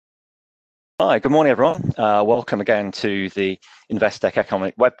Hi, good morning, everyone. Welcome again to the Investec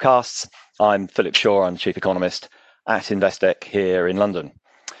Economic Webcasts. I'm Philip Shaw, I'm the Chief Economist at Investec here in London.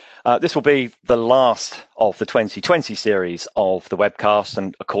 This will be the last of the 2020 series of the webcast,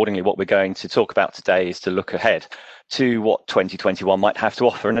 and accordingly what we're going to talk about today is to look ahead to what 2021 might have to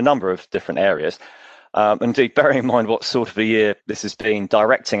offer in a number of different areas. Indeed, bearing in mind what sort of a year this has been,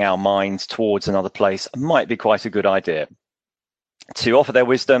 directing our minds towards another place might be quite a good idea. To offer their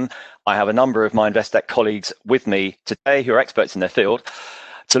wisdom, I have a number of my Investec colleagues with me today who are experts in their field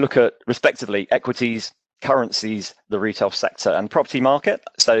to look at, respectively, equities, currencies, the retail sector and property market.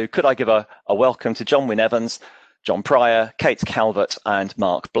 So could I give a welcome to John Wynne Evans, John Pryor, Kate Calvert and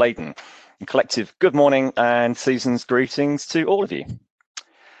Mark Bladen. And collective good morning and season's greetings to all of you.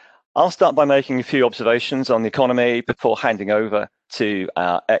 I'll start by making a few observations on the economy before handing over to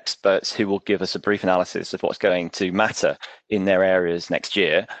our experts who will give us a brief analysis of what's going to matter in their areas next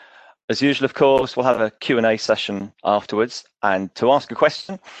year. As usual, of course, we'll have a Q&A session afterwards, and to ask a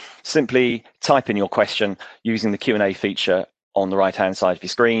question, simply type in your question using the Q&A feature on the right-hand side of your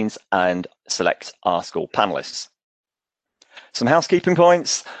screens and select Ask All Panelists. Some housekeeping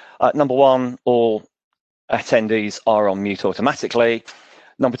points. Number one, all attendees are on mute automatically.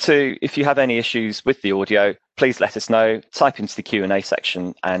 Number two, if you have any issues with the audio, please let us know. Type into the Q&A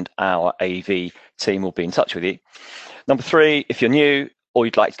section and our AV team will be in touch with you. Number three, if you're new or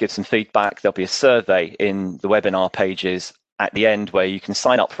you'd like to give some feedback, there'll be a survey in the webinar pages at the end where you can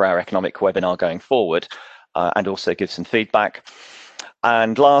sign up for our economic webinar going forward and also give some feedback.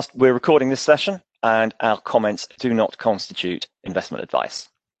 And last, we're recording this session and our comments do not constitute investment advice.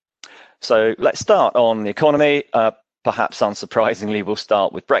 So let's start on the economy. Perhaps unsurprisingly, we'll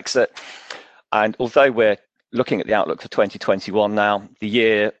start with Brexit. And although we're looking at the outlook for 2021 now, the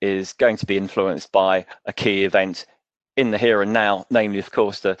year is going to be influenced by a key event in the here and now, namely, of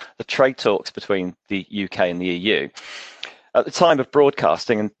course, the trade talks between the UK and the EU. At the time of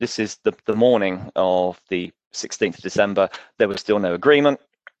broadcasting, and this is the morning of the 16th of December, there was still no agreement.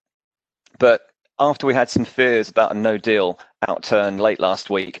 But after we had some fears about a no-deal outturn late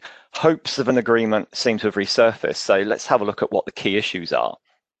last week, hopes of an agreement seem to have resurfaced. So let's have a look at what the key issues are.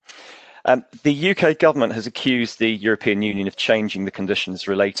 The UK government has accused the European Union of changing the conditions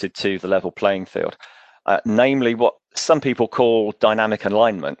related to the level playing field, namely what some people call dynamic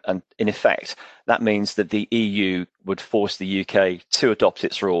alignment. And in effect, that means that the EU would force the UK to adopt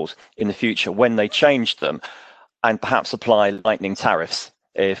its rules in the future when they change them and perhaps apply lightning tariffs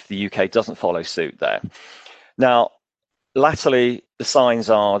if the UK doesn't follow suit there. Now, latterly, the signs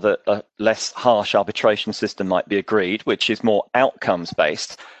are that a less harsh arbitration system might be agreed, which is more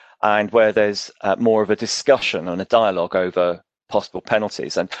outcomes-based and where there's more of a discussion and a dialogue over possible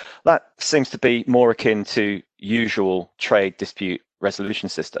penalties. And that seems to be more akin to usual trade dispute resolution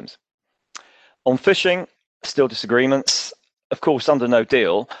systems. On fishing, still disagreements. Of course, under no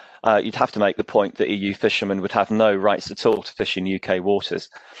deal, you'd have to make the point that EU fishermen would have no rights at all to fish in UK waters.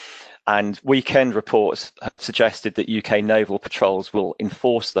 And weekend reports have suggested that UK naval patrols will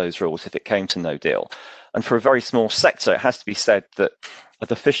enforce those rules if it came to no deal. And for a very small sector, it has to be said that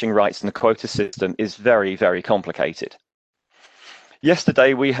the fishing rights and the quota system is very, very complicated.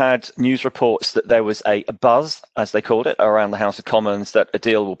 Yesterday, we had news reports that there was a buzz, as they called it, around the House of Commons that a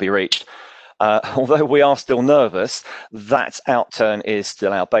deal will be reached. Although we are still nervous, that outturn is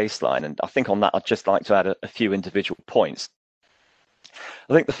still our baseline. And I think on that, I'd just like to add a few individual points.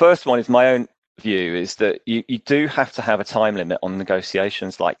 I think the first one is my own view is that you do have to have a time limit on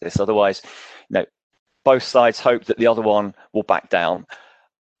negotiations like this. Otherwise, both sides hope that the other one will back down.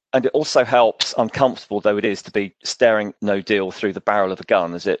 And it also helps, uncomfortable though it is, to be staring no deal through the barrel of a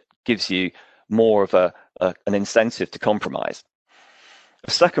gun, as it gives you more of an incentive to compromise.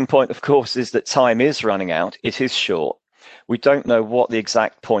 The second point, of course, is that time is running out. It is short. We don't know what the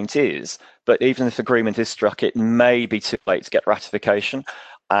exact point is, but even if agreement is struck, it may be too late to get ratification.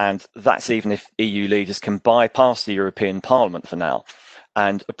 And that's even if EU leaders can bypass the European Parliament for now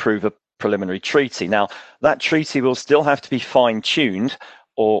and approve a preliminary treaty. Now, that treaty will still have to be fine-tuned,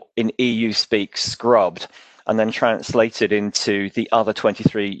 or in EU speak, scrubbed, and then translated into the other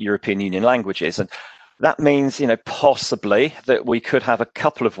 23 European Union languages. And that means, possibly that we could have a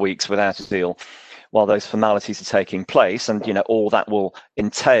couple of weeks without a deal while those formalities are taking place, and all that will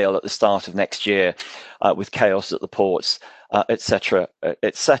entail at the start of next year with chaos at the ports, etc.,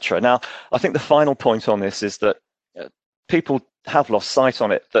 etc. Now, I think the final point on this is that people have lost sight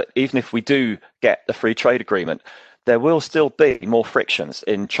on it, that even if we do get the free trade agreement, there will still be more frictions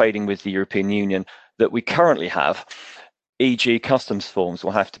in trading with the European Union that we currently have, e.g. customs forms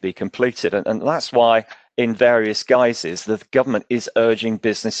will have to be completed. And that's why in various guises, the government is urging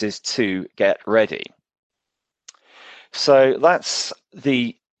businesses to get ready. So that's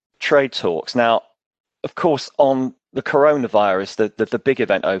the trade talks. Now, of course, on the coronavirus, the big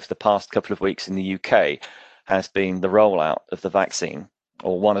event over the past couple of weeks in the UK has been the rollout of the vaccine,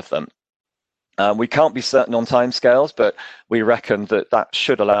 or one of them. We can't be certain on timescales, but we reckon that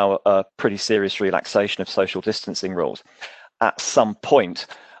should allow a pretty serious relaxation of social distancing rules at some point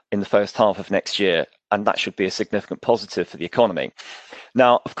in the first half of next year, and that should be a significant positive for the economy.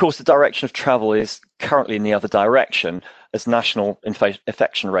 Now, of course, the direction of travel is currently in the other direction, as national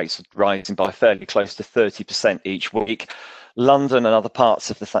infection rates are rising by fairly close to 30% each week. London and other parts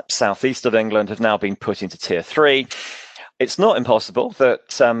of the southeast of England have now been put into tier 3. It's not impossible that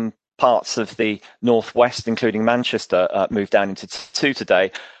parts of the northwest, including Manchester, moved down into 2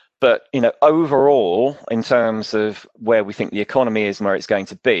 today. But overall, in terms of where we think the economy is and where it's going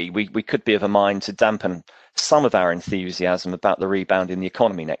to be, we could be of a mind to dampen some of our enthusiasm about the rebound in the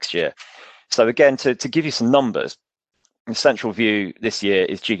economy next year. So again, to give you some numbers, the central view this year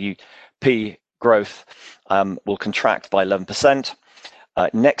is GDP growth will contract by 11%.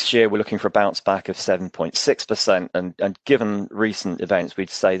 Next year, we're looking for a bounce back of 7.6%. And given recent events, we'd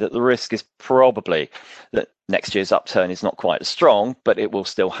say that the risk is probably that next year's upturn is not quite as strong, but it will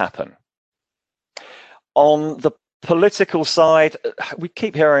still happen. On the political side, we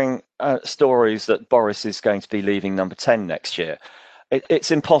keep hearing stories that Boris is going to be leaving Number 10 next year.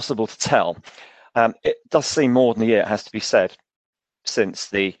 It's impossible to tell. It does seem more than a year, it has to be said, since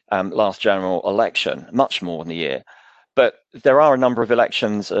the last general election, much more than a year. But there are a number of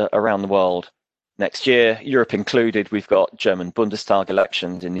elections around the world next year, Europe included. We've got German Bundestag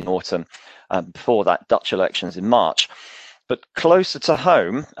elections in the autumn, before that Dutch elections in March. But closer to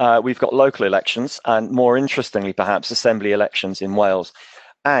home, we've got local elections and, more interestingly perhaps, assembly elections in Wales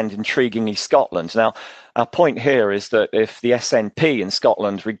and, intriguingly, Scotland. Now, our point here is that if the SNP in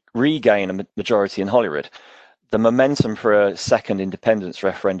Scotland regain a majority in Holyrood, the momentum for a second independence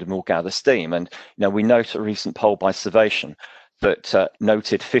referendum will gather steam. And we note a recent poll by Survation that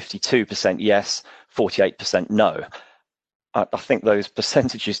noted 52% yes, 48% no. I think those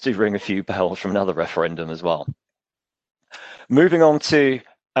percentages do ring a few bells from another referendum as well. Moving on to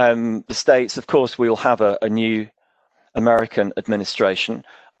the States, of course, we'll have a new American administration.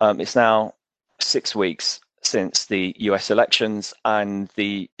 It's now 6 weeks since the US elections, and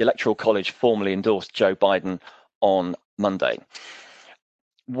the Electoral College formally endorsed Joe Biden on Monday.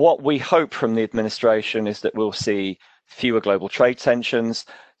 What we hope from the administration is that we'll see fewer global trade tensions.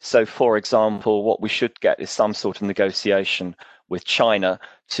 So, for example, what we should get is some sort of negotiation with China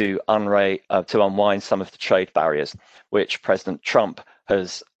to unwind some of the trade barriers which President Trump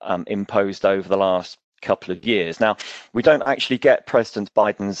has imposed over the last couple of years. Now, we don't actually get President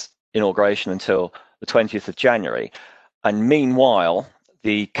Biden's inauguration until the 20th of January. And meanwhile,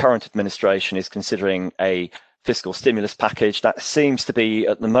 the current administration is considering a fiscal stimulus package that seems to be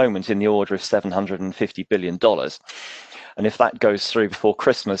at the moment in the order of $750 billion. And if that goes through before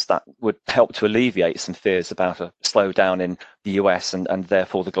Christmas, that would help to alleviate some fears about a slowdown in the US and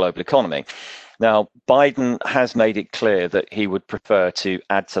therefore the global economy. Now, Biden has made it clear that he would prefer to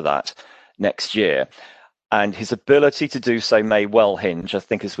add to that next year. And his ability to do so may well hinge, I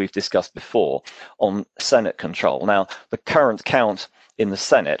think, as we've discussed before, on Senate control. Now, the current count in the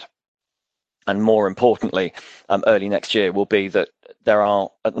Senate, and more importantly, early next year, will be that there are,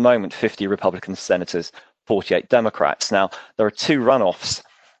 at the moment, 50 Republican senators, 48 Democrats. Now, there are 2 runoffs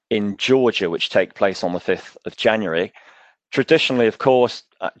in Georgia, which take place on the 5th of January. Traditionally, of course,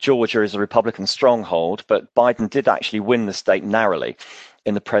 Georgia is a Republican stronghold, but Biden did actually win the state narrowly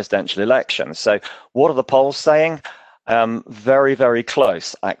in the presidential election. So what are the polls saying? Very, very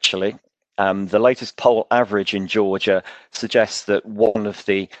close, actually. The latest poll average in Georgia suggests that one of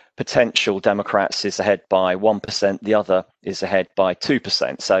the potential Democrats is ahead by 1%, the other is ahead by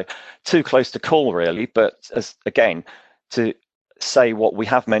 2%. So too close to call, really. But again, to say what we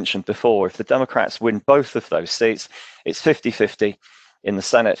have mentioned before, if the Democrats win both of those seats, it's 50-50 in the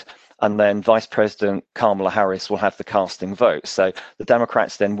Senate, and then Vice President Kamala Harris will have the casting vote. So the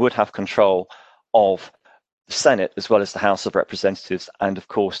Democrats then would have control of the Senate as well as the House of Representatives and, of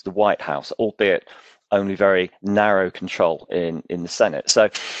course, the White House, albeit only very narrow control in the Senate. So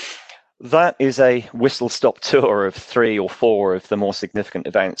that is a whistle-stop tour of 3 or 4 of the more significant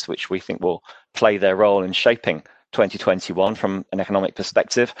events which we think will play their role in shaping 2021 from an economic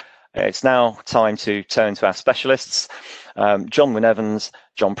perspective. It's now time to turn to our specialists, John Wyn Evans,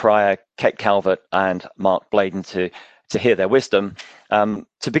 John Pryor, Kate Calvert, and Mark Bladen to hear their wisdom.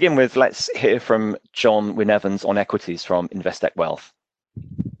 To begin with, let's hear from John Wyn Evans on equities from Investec Wealth.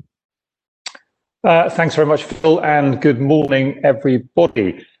 Thanks very much, Phil, and good morning,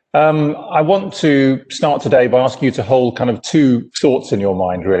 everybody. I want to start today by asking you to hold kind of two thoughts in your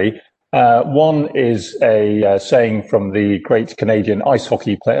mind, really. One is a saying from the great Canadian ice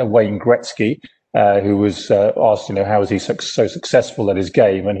hockey player, Wayne Gretzky, who was asked, how is he so successful at his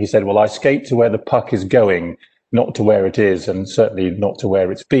game? And he said, well, I skate to where the puck is going, not to where it is, and certainly not to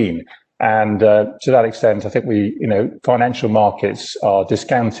where it's been. And to that extent, I think financial markets are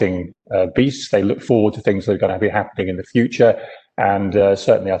discounting beasts. They look forward to things that are going to be happening in the future. And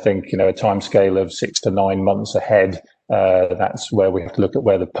certainly, I think, a timescale of 6 to 9 months ahead, that's where we have to look at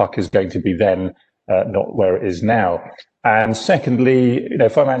where the puck is going to be then, not where it is now. And secondly,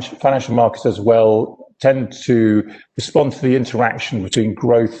 financial markets as well tend to respond to the interaction between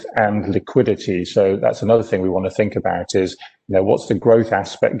growth and liquidity. So that's another thing we want to think about is, what's the growth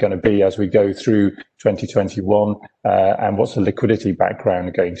aspect going to be as we go through 2021, and what's the liquidity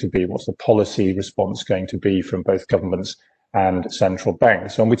background going to be? What's the policy response going to be from both governments and central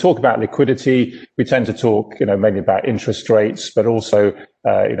banks? So when we talk about liquidity, we tend to talk, mainly about interest rates, but also,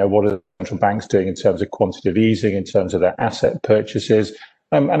 what are central banks doing in terms of quantitative easing, in terms of their asset purchases,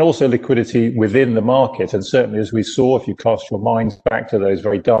 and also liquidity within the market. And certainly, as we saw, if you cast your minds back to those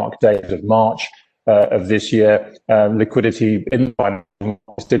very dark days of March of this year, liquidity in the financial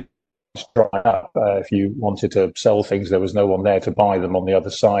markets did dry up. If you wanted to sell things, there was no one there to buy them on the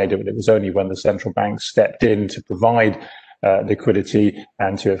other side. It was only when the central banks stepped in to provide liquidity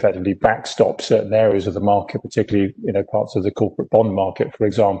and to effectively backstop certain areas of the market, particularly parts of the corporate bond market, for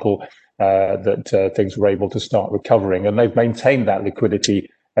example, that things were able to start recovering. And they've maintained that liquidity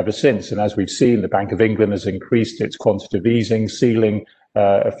ever since. And as we've seen, the Bank of England has increased its quantitative easing ceiling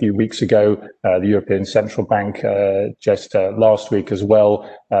a few weeks ago. The European Central Bank just last week as well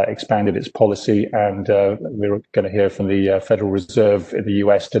expanded its policy, and we're going to hear from the Federal Reserve in the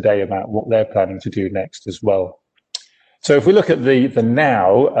US today about what they're planning to do next as well. So if we look at the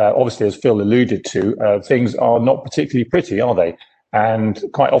now, obviously, as Phil alluded to, things are not particularly pretty, are they? And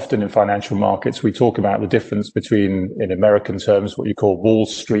quite often in financial markets, we talk about the difference between, in American terms, what you call Wall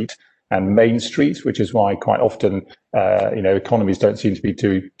Street and Main Street, which is why quite often, economies don't seem to be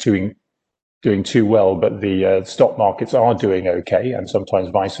doing too well, but the stock markets are doing okay, and sometimes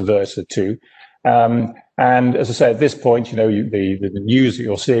vice versa too. And as I say, at this point, the news that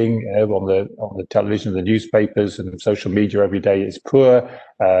you're seeing on the television, the newspapers and social media every day is poor,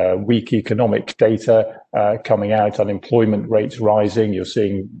 weak economic data coming out, unemployment rates rising. You're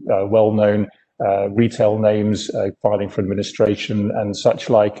seeing well-known retail names filing for administration and such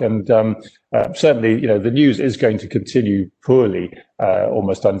like. And certainly, the news is going to continue poorly,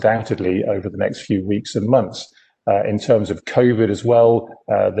 almost undoubtedly, over the next few weeks and months. In terms of COVID as well,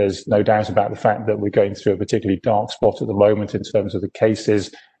 there's no doubt about the fact that we're going through a particularly dark spot at the moment in terms of the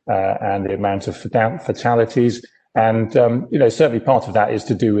cases and the amount of fatalities. And, certainly part of that is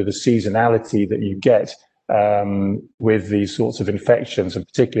to do with the seasonality that you get with these sorts of infections, and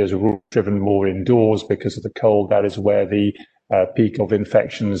particularly as a rule driven more indoors because of the cold. That is where the peak of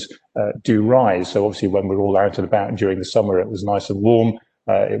infections do rise. So obviously when we're all out and about during the summer, it was nice and warm.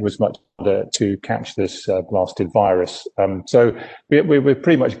 It was much harder to catch this blasted virus. So we're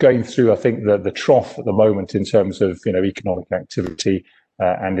pretty much going through, I think, the trough at the moment in terms of economic activity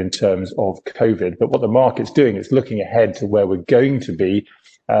and in terms of COVID. But what the market's doing is looking ahead to where we're going to be,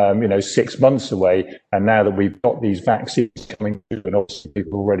 6 months away. And now that we've got these vaccines coming through and obviously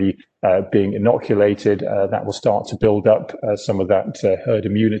people already being inoculated, that will start to build up some of that herd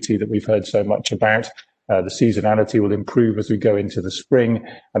immunity that we've heard so much about. The seasonality will improve as we go into the spring.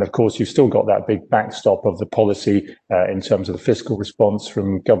 And of course, you've still got that big backstop of the policy in terms of the fiscal response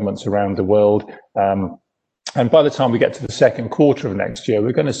from governments around the world. And by the time we get to the second quarter of next year,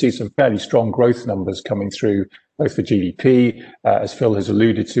 we're going to see some fairly strong growth numbers coming through, both for GDP, as Phil has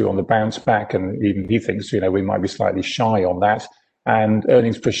alluded to, on the bounce back. And even he thinks, we might be slightly shy on that. And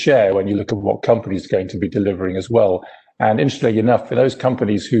earnings per share, when you look at what companies are going to be delivering as well. And interestingly enough, for those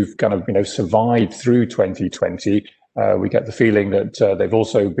companies who've kind of, survived through 2020, we get the feeling that they've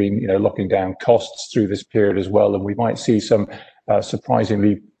also been, locking down costs through this period as well. And we might see some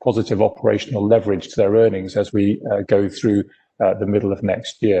surprisingly positive operational leverage to their earnings as we go through the middle of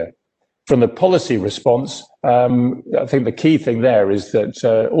next year. From the policy response, I think the key thing there is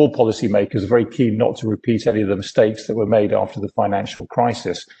that all policymakers are very keen not to repeat any of the mistakes that were made after the financial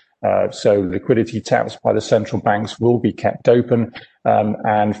crisis. So liquidity taps by the central banks will be kept open,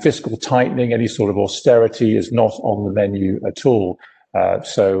 and fiscal tightening, any sort of austerity, is not on the menu at all.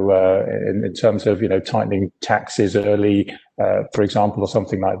 So in terms of tightening taxes early, for example, or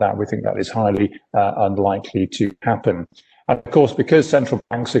something like that, we think that is highly unlikely to happen. And of course, because central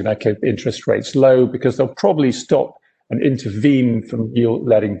banks are going to keep interest rates low, because they'll probably stop and intervene from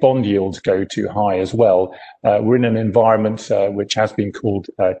letting bond yields go too high as well. We're in an environment which has been called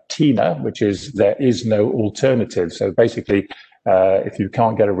TINA, which is there is no alternative. So basically, if you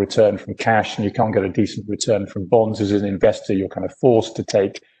can't get a return from cash and you can't get a decent return from bonds as an investor, you're kind of forced to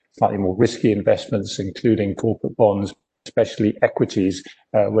take slightly more risky investments, including corporate bonds, especially equities,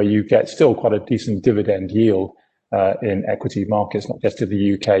 where you get still quite a decent dividend yield in equity markets, not just in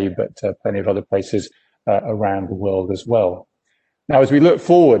the UK, but plenty of other places around the world as well. Now, as we look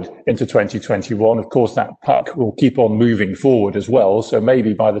forward into 2021, of course, that puck will keep on moving forward as well. So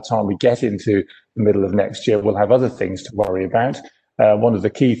maybe by the time we get into the middle of next year, we'll have other things to worry about. One of the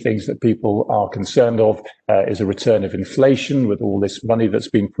key things that people are concerned of is a return of inflation with all this money that's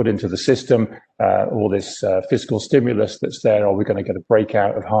been put into the system, all this fiscal stimulus that's there. Are we going to get a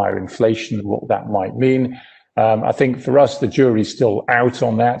breakout of higher inflation and what that might mean? I think for us, the jury's still out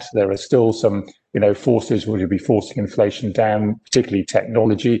on that. There are still some, forces which will be forcing inflation down, particularly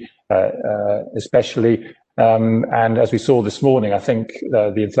technology, especially. And as we saw this morning, I think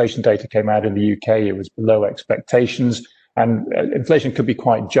the inflation data came out in the UK. It was below expectations, and inflation could be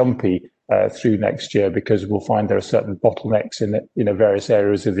quite jumpy through next year because we'll find there are certain bottlenecks in various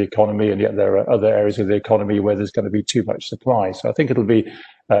areas of the economy, and yet there are other areas of the economy where there's going to be too much supply. So I think it'll be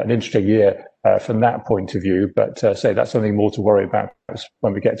an interesting year from that point of view. But say that's something more to worry about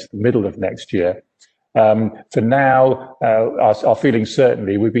when we get to the middle of next year. For now, our feeling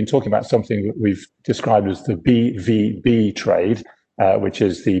certainly, we've been talking about something that we've described as the BVB trade, which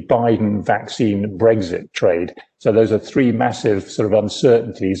is the Biden vaccine Brexit trade. So those are three massive sort of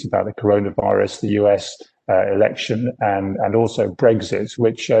uncertainties about the coronavirus, the US election, and also Brexit,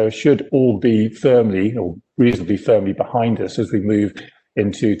 which should all be firmly or reasonably firmly behind us as we move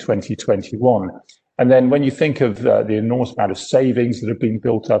into 2021. And then when you think of the enormous amount of savings that have been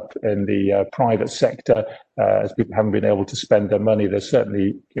built up in the private sector, as people haven't been able to spend their money, there's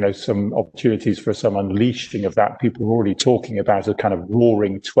certainly, some opportunities for some unleashing of that. People are already talking about a kind of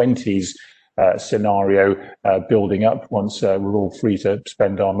roaring 20s scenario building up once we're all free to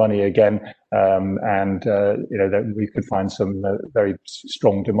spend our money again. That we could find some very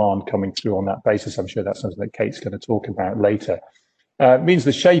strong demand coming through on that basis. I'm sure that's something that Kate's going to talk about later. It means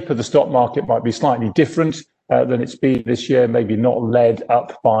the shape of the stock market might be slightly different than it's been this year, maybe not led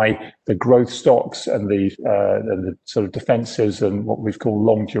up by the growth stocks and the sort of defensives and what we've called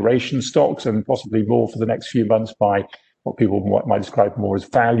long duration stocks, and possibly more for the next few months by what people might describe more as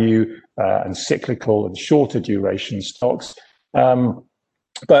value and cyclical and shorter duration stocks.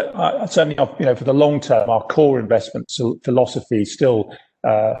 But certainly, for the long term, our core investment philosophy still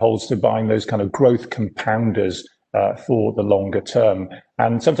holds to buying those kind of growth compounders for the longer term.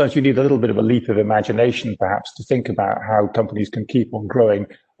 And sometimes you need a little bit of a leap of imagination, perhaps, to think about how companies can keep on growing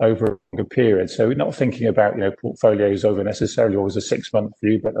over a longer period. So we're not thinking about, portfolios over necessarily always a 6-month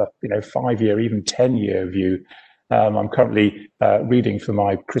view, but a, 5-year, even 10-year view. I'm currently reading for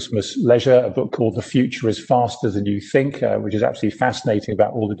my Christmas leisure a book called The Future is Faster Than You Think, which is absolutely fascinating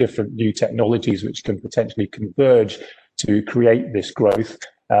about all the different new technologies which can potentially converge to create this growth.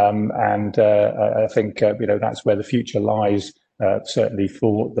 I think, that's where the future lies, certainly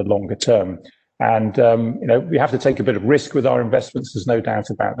for the longer term. And, we have to take a bit of risk with our investments. There's no doubt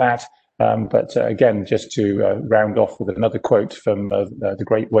about that. But again, just to round off with another quote from the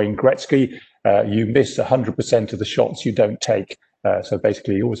great Wayne Gretzky, you miss 100% of the shots you don't take. So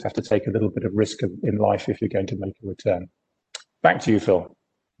basically, you always have to take a little bit of risk in life if you're going to make a return. Back to you, Phil.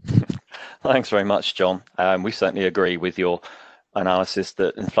 Thanks very much, John. We certainly agree with your analysis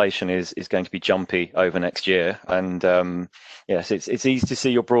that inflation is going to be jumpy over next year. And yes, it's easy to see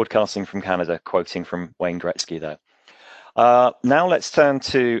you're broadcasting from Canada, quoting from Wayne Gretzky there. Now let's turn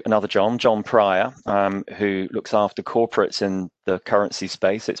to another John Pryor, who looks after corporates in the currency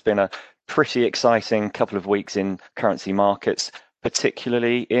space. It's been a pretty exciting couple of weeks in currency markets,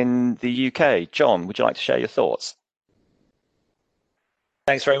 particularly in the UK. John, would you like to share your thoughts?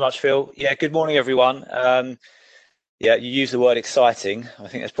 Thanks very much, Phil. Yeah, good morning, everyone. Yeah, you use the word exciting. I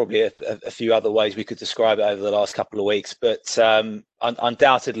think there's probably a few other ways we could describe it over the last couple of weeks, but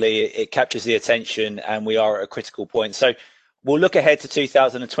undoubtedly it captures the attention and we are at a critical point. So we'll look ahead to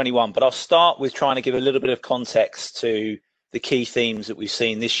 2021, but I'll start with trying to give a little bit of context to the key themes that we've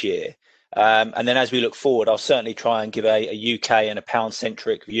seen this year. And then as we look forward, I'll certainly try and give a UK and a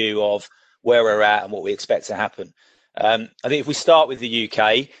pound-centric view of where we're at and what we expect to happen. I think if we start with the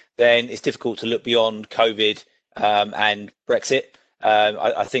UK, then it's difficult to look beyond COVID and Brexit.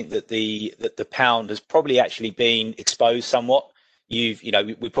 I think that the pound has probably actually been exposed somewhat. We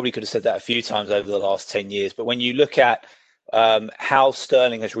probably could have said that a few times over the last 10 years, but when you look at how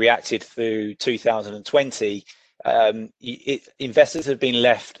sterling has reacted through 2020, investors have been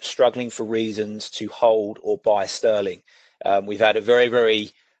left struggling for reasons to hold or buy sterling. We've had a very,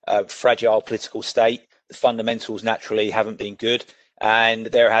 very fragile political state. The fundamentals naturally haven't been good, and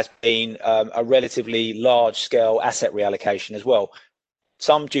there has been a relatively large-scale asset reallocation as well.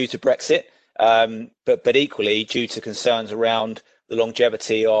 Some due to Brexit, but equally due to concerns around the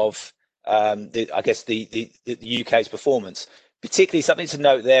longevity of the UK's performance. Particularly something to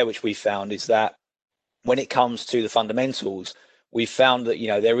note there, which we found, is that when it comes to the fundamentals, we found that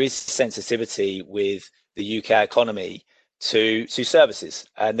there is sensitivity with the UK economy to services,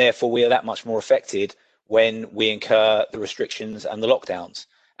 and therefore we are that much more affected when we incur the restrictions and the lockdowns.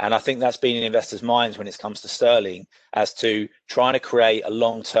 And I think that's been in investors' minds when it comes to sterling, as to trying to create a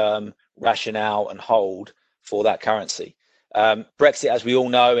long-term rationale and hold for that currency. Brexit, as we all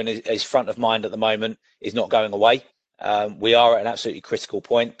know, and is front of mind at the moment, is not going away. We are at an absolutely critical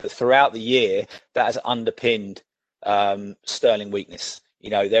point, but throughout the year, that has underpinned sterling weakness.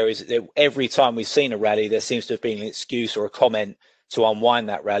 Every time we've seen a rally, there seems to have been an excuse or a comment to unwind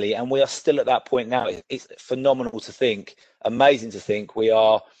that rally, and we are still at that point now. It's phenomenal to think, amazing to think, we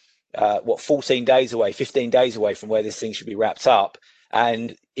are 14 days away, 15 days away from where this thing should be wrapped up.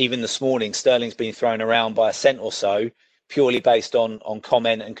 And even this morning, sterling's been thrown around by a cent or so, purely based on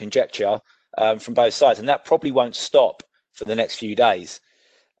comment and conjecture from both sides, and that probably won't stop for the next few days.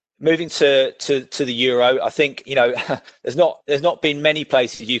 Moving to the euro, I think there's not been many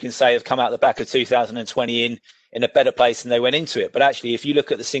places you can say have come out the back of 2020 in a better place than they went into it. But actually, if you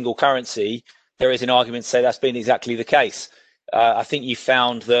look at the single currency, there is an argument to say that's been exactly the case. I think you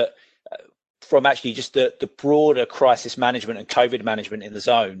found that from actually just the broader crisis management and COVID management in the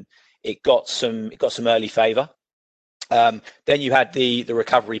zone, it got some early favour. Then you had the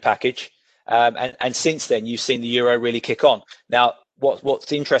recovery package, and since then you've seen the euro really kick on. Now,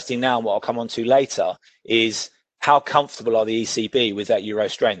 what's interesting now, and what I'll come on to later, is how comfortable are the ECB with that euro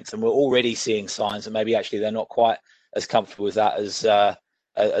strength? And we're already seeing signs that maybe actually they're not quite as comfortable with that as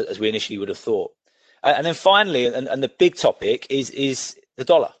we initially would have thought. And then finally, and the big topic is the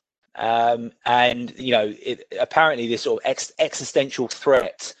dollar. Apparently this sort of existential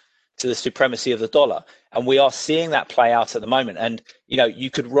threat to the supremacy of the dollar. And we are seeing that play out at the moment. And, you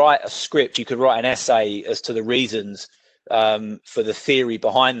could write a script, you could write an essay as to the reasons for the theory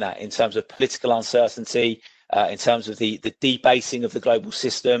behind that, in terms of political uncertainty, in terms of the debasing of the global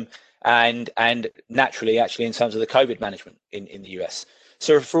system, and naturally, actually, in terms of the COVID management in the US.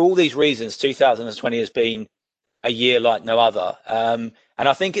 So for all these reasons, 2020 has been a year like no other. And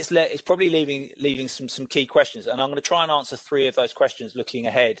I think it's probably leaving some key questions. And I'm going to try and answer three of those questions looking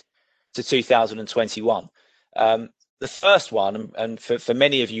ahead to 2021. The first one, and for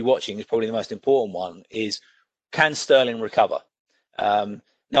many of you watching, is probably the most important one, is can sterling recover?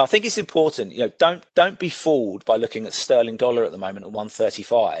 Now, I think it's important, don't be fooled by looking at sterling dollar at the moment at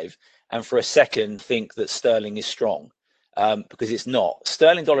 135 and for a second think that sterling is strong, because it's not.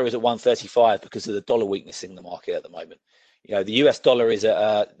 Sterling dollar is at 135 because of the dollar weakness in the market at the moment. The US dollar is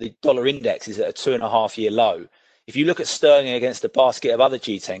at the dollar index is at a 2.5-year low. If you look at sterling against a basket of other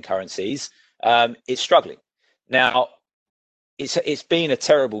G10 currencies, it's struggling. Now, it's been a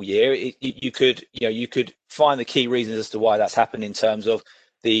terrible year. You could find the key reasons as to why that's happened in terms of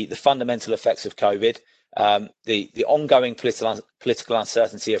the fundamental effects of COVID, the ongoing political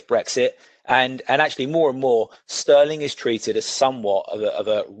uncertainty of Brexit, and actually more and more sterling is treated as somewhat of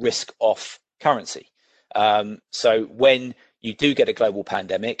a risk-off currency. So when you do get a global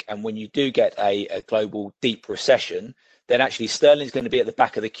pandemic and when you do get a global deep recession, then actually sterling is going to be at the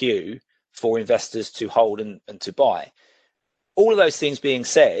back of the queue for investors to hold and to buy. All of those things being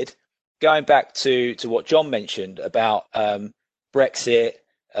said, going back to what John mentioned about Brexit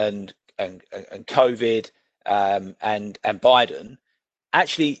and COVID and Biden,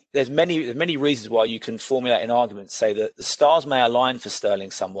 actually there's many reasons why you can formulate an argument to say that the stars may align for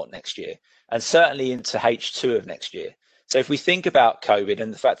sterling somewhat next year, and certainly into H2 of next year. So if we think about COVID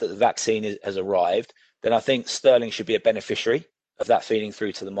and the fact that the vaccine has arrived, then I think sterling should be a beneficiary of that feeding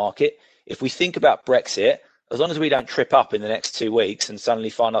through to the market. If we think about Brexit, as long as we don't trip up in the next 2 weeks and suddenly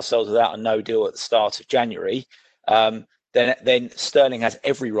find ourselves without a no deal at the start of January, then sterling has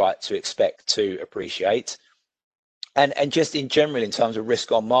every right to expect to appreciate. And just in general, in terms of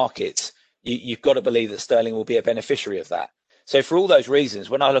risk on markets, you've got to believe that sterling will be a beneficiary of that. So for all those reasons,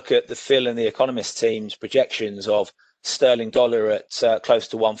 when I look at the Phil and the Economist team's projections of sterling dollar at close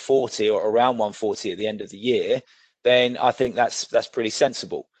to 140 or around 140 at the end of the year, then I think that's pretty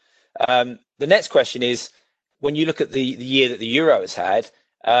sensible. The next question is, when you look at the year that the euro has had,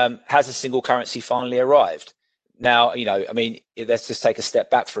 has a single currency finally arrived? Now, I mean, let's just take a step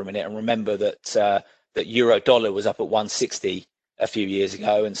back for a minute and remember that that euro dollar was up at 160 a few years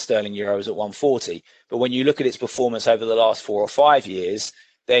ago, and sterling euro was at 140. But when you look at its performance over the last 4 or 5 years,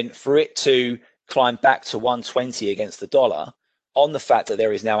 then for it to climb back to 120 against the dollar, on the fact that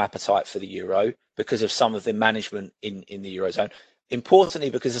there is now appetite for the euro because of some of the management in the eurozone, importantly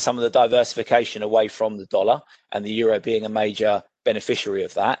because of some of the diversification away from the dollar and the euro being a major beneficiary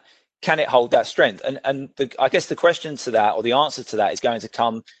of that, can it hold that strength? I guess the question to that, or the answer to that, is going to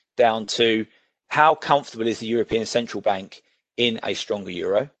come down to how comfortable is the European Central Bank in a stronger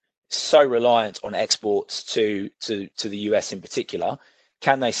euro, so reliant on exports to the US in particular.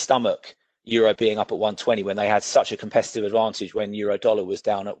 Can they stomach euro being up at 120 when they had such a competitive advantage when euro dollar was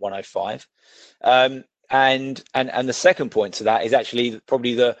down at 105? And the second point to that is actually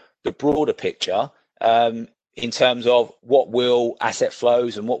probably the broader picture in terms of what will asset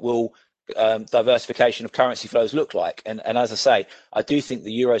flows and what will diversification of currency flows look like. And as I say, I do think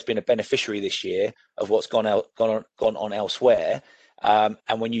the euro has been a beneficiary this year of what's gone on elsewhere.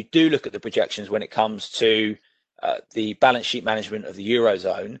 And when you do look at the projections when it comes to the balance sheet management of the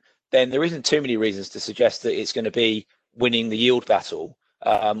eurozone, then there isn't too many reasons to suggest that it's going to be winning the yield battle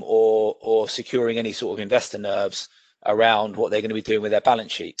or securing any sort of investor nerves around what they're going to be doing with their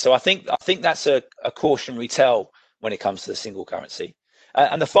balance sheet. So I think that's a cautionary tale when it comes to the single currency.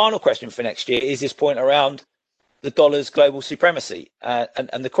 And the final question for next year is this point around the dollar's global supremacy.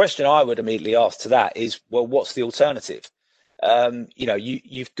 And the question I would immediately ask to that is, well, what's the alternative?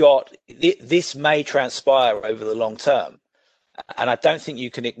 You've got this may transpire over the long term, and I don't think you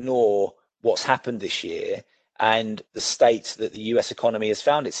can ignore what's happened this year and the state that the US economy has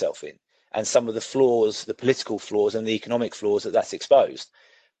found itself in, and some of the flaws, the political flaws and the economic flaws that's exposed.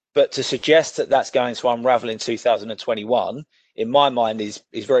 But to suggest that that's going to unravel in 2021, in my mind, is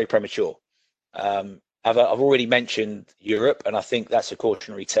very premature. I've already mentioned Europe, and I think that's a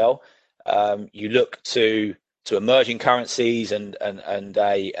cautionary tale. You look to emerging currencies and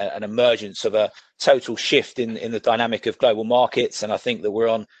an emergence of a total shift in the dynamic of global markets, and I think that we're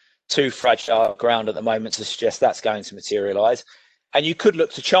on too fragile ground at the moment to suggest that's going to materialize. And you could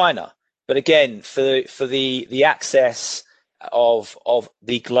look to China, but again, for the access of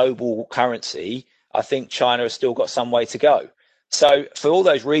the global currency, I think China has still got some way to go. So for all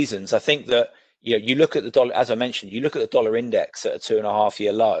those reasons, I think that you look at the dollar, as I mentioned, you look at the dollar index at a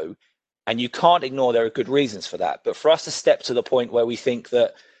 2.5-year low, and you can't ignore there are good reasons for that. But for us to step to the point where we think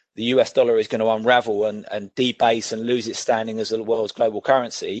that the US dollar is going to unravel and debase and lose its standing as the world's global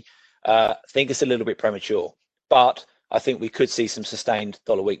currency, I think it's a little bit premature. But I think we could see some sustained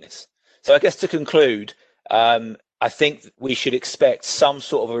dollar weakness. So I guess to conclude, I think we should expect some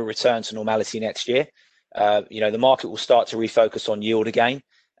sort of a return to normality next year. The market will start to refocus on yield again.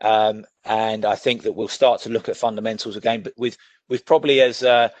 And I think that we'll start to look at fundamentals again, but with probably as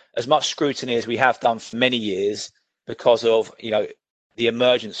much scrutiny as we have done for many years, because of the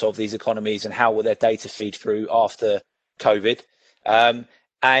emergence of these economies and how will their data feed through after COVID.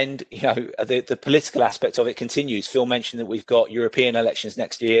 And the political aspect of it continues. Phil mentioned that we've got European elections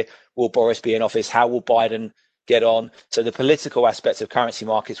next year. Will Boris be in office? How will Biden get on? So the political aspects of currency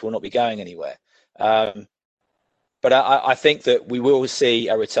markets will not be going anywhere. But I think that we will see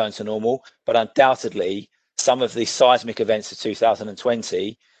a return to normal, but undoubtedly some of the seismic events of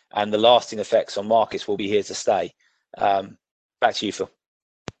 2020 and the lasting effects on markets will be here to stay. Back to you, Phil.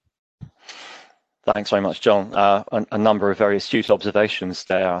 Thanks very much, John. A number of very astute observations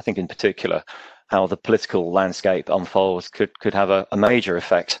there. I think in particular how the political landscape unfolds could have a major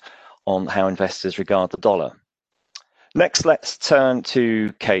effect on how investors regard the dollar. Next, let's turn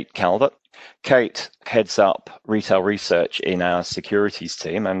to Kate Calvert. Kate heads up retail research in our securities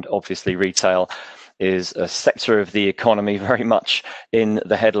team, and obviously retail is a sector of the economy very much in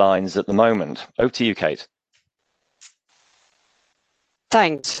the headlines at the moment. Over to you, Kate.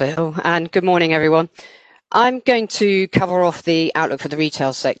 Thanks, Phil, and good morning, everyone. I'm going to cover off the outlook for the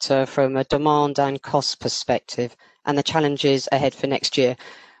retail sector from a demand and cost perspective and the challenges ahead for next year.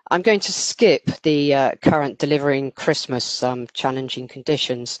 I'm going to skip the current delivering Christmas challenging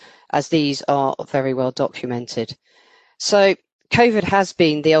conditions, as these are very well documented. So COVID has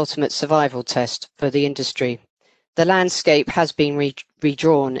been the ultimate survival test for the industry. The landscape has been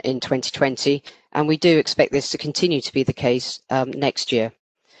redrawn in 2020, and we do expect this to continue to be the case next year.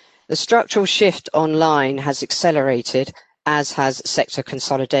 The structural shift online has accelerated, as has sector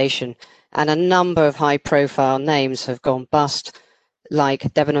consolidation, and a number of high-profile names have gone bust, like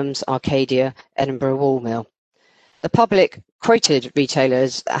Debenhams, Arcadia, Edinburgh Wool Mill. The public quoted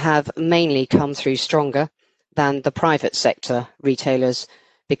retailers have mainly come through stronger than the private sector retailers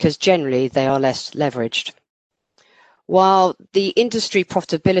because generally they are less leveraged. While the industry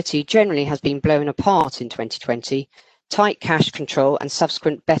profitability generally has been blown apart in 2020, tight cash control and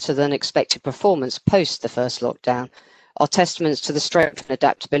subsequent better than expected performance post the first lockdown are testaments to the strength and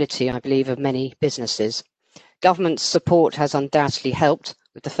adaptability, I believe, of many businesses. Government support has undoubtedly helped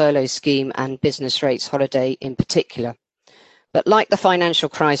with the furlough scheme and business rates holiday in particular. But like the financial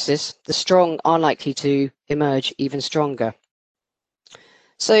crisis, the strong are likely to emerge even stronger.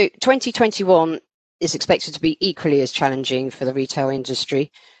 So 2021 is expected to be equally as challenging for the retail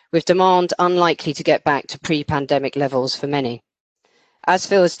industry, with demand unlikely to get back to pre-pandemic levels for many. As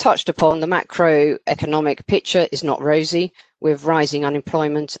Phil has touched upon, the macroeconomic picture is not rosy, with rising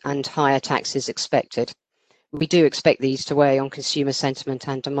unemployment and higher taxes expected. We do expect these to weigh on consumer sentiment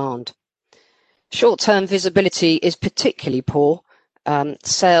and demand. Short-term visibility is particularly poor.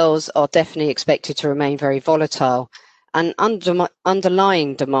 Sales are definitely expected to remain very volatile, and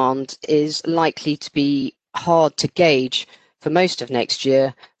underlying demand is likely to be hard to gauge for most of next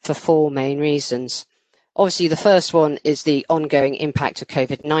year for four main reasons. Obviously, the first one is the ongoing impact of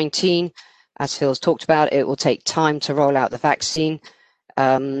COVID-19. As Phil's talked about, it will take time to roll out the vaccine,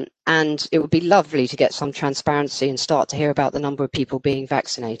 and it would be lovely to get some transparency and start to hear about the number of people being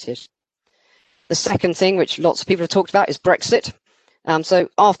vaccinated. The second thing, which lots of people have talked about, is Brexit. So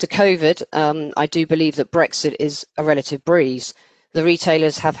after COVID, I do believe that Brexit is a relative breeze. The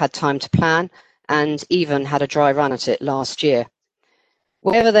retailers have had time to plan and even had a dry run at it last year.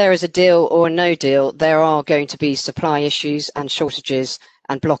 Whether there is a deal or a no deal, there are going to be supply issues and shortages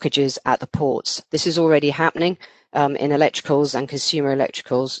and blockages at the ports. This is already happening in electricals and consumer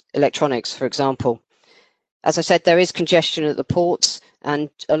electronics, for example. As I said, there is congestion at the ports,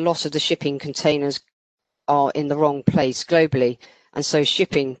 and a lot of the shipping containers are in the wrong place globally, and so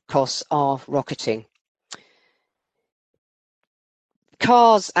shipping costs are rocketing.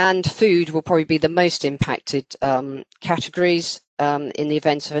 Cars and food will probably be the most impacted categories in the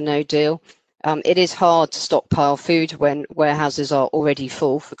event of a no deal. It is hard to stockpile food when warehouses are already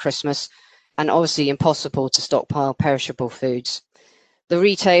full for Christmas, and obviously impossible to stockpile perishable foods. The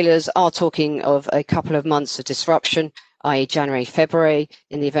retailers are talking of a couple of months of disruption, i.e. January, February,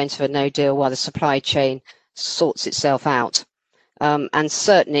 in the event of a no deal, while the supply chain sorts itself out. And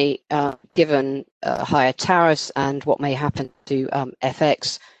certainly, given higher tariffs and what may happen to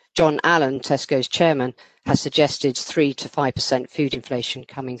FX, John Allen, Tesco's chairman, has suggested 3 to 5% food inflation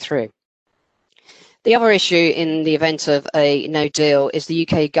coming through. The other issue in the event of a no deal is the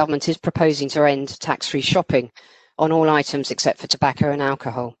UK government is proposing to end tax-free shopping on all items except for tobacco and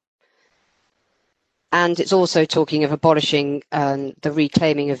alcohol. And it's also talking of abolishing the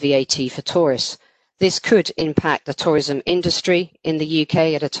reclaiming of VAT for tourists. This could impact the tourism industry in the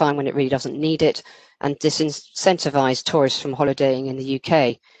UK at a time when it really doesn't need it, and disincentivise tourists from holidaying in the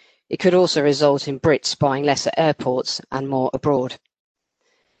UK. It could also result in Brits buying less at airports and more abroad.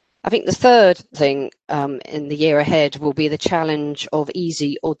 I think the third thing in the year ahead will be the challenge of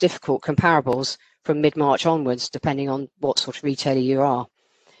easy or difficult comparables from mid-March onwards, depending on what sort of retailer you are.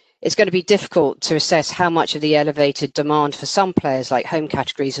 It's going to be difficult to assess how much of the elevated demand for some players like home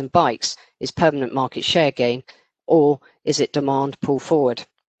categories and bikes is permanent market share gain, or is it demand pull forward?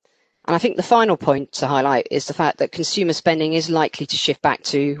 And I think the final point to highlight is the fact that consumer spending is likely to shift back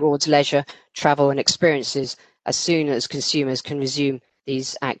towards leisure, travel and experiences as soon as consumers can resume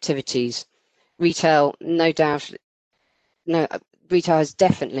these activities. Retail, retail has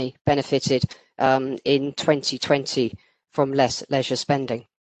definitely benefited in 2020 from less leisure spending.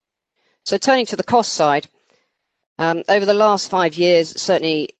 So turning to the cost side, over the last 5 years,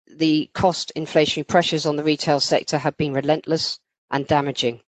 certainly the cost inflationary pressures on the retail sector have been relentless and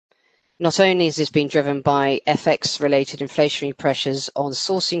damaging. Not only has this been driven by FX-related inflationary pressures on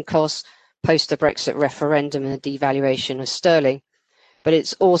sourcing costs post the Brexit referendum and the devaluation of sterling, but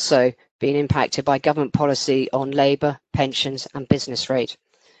it's also been impacted by government policy on labour, pensions and business rate.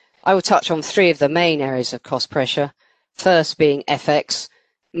 I will touch on three of the main areas of cost pressure. First being FX.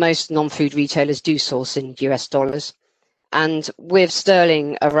 Most non-food retailers do source in US dollars. And with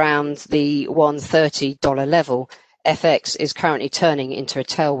sterling around the $130 level, FX is currently turning into a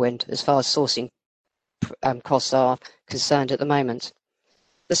tailwind as far as sourcing costs are concerned at the moment.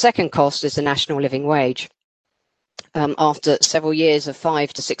 The second cost is the national living wage. After several years of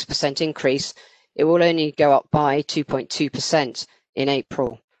 5 to 6% increase, it will only go up by 2.2% in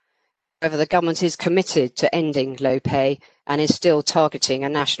April. However, the government is committed to ending low pay and is still targeting a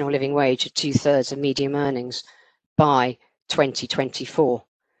national living wage at 2/3 of median earnings by 2024.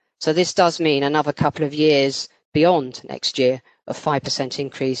 So this does mean another couple of years beyond next year of 5%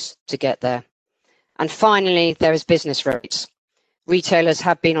 increase to get there. And finally, there is business rates. Retailers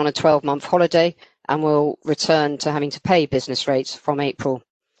have been on a 12-month holiday and will return to having to pay business rates from April.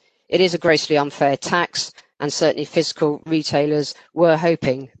 It is a grossly unfair tax, and certainly physical retailers were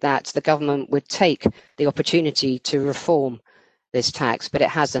hoping that the government would take the opportunity to reform this tax, but it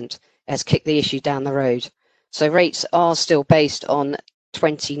hasn't. It has kicked the issue down the road. So rates are still based on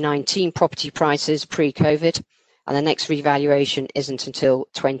 2019 property prices pre-COVID, and the next revaluation isn't until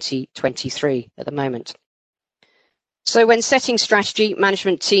 2023 at the moment. So when setting strategy,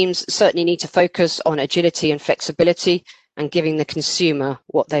 management teams certainly need to focus on agility and flexibility and giving the consumer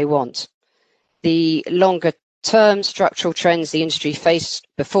what they want. The longer term structural trends the industry faced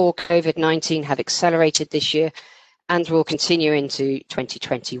before COVID-19 have accelerated this year and will continue into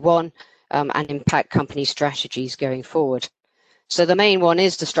 2021 and impact company strategies going forward. So the main one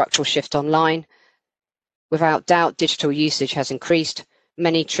is the structural shift online. Without doubt, digital usage has increased.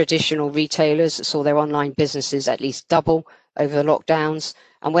 Many traditional retailers saw their online businesses at least double over the lockdowns.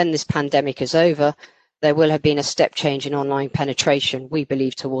 And when this pandemic is over, there will have been a step change in online penetration, we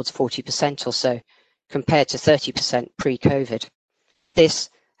believe towards 40% or so, compared to 30% pre-COVID. This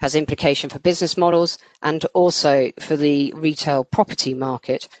has implication for business models and also for the retail property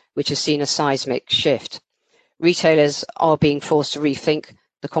market, which has seen a seismic shift. Retailers are being forced to rethink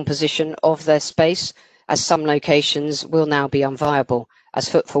the composition of their space, as some locations will now be unviable, as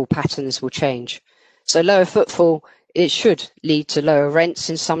footfall patterns will change. So lower footfall, it should lead to lower rents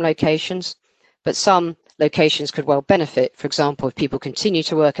in some locations, but some locations could well benefit. For example, if people continue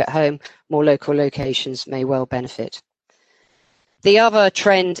to work at home, more local locations may well benefit. The other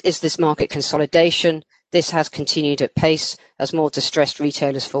trend is this market consolidation. This has continued at pace as more distressed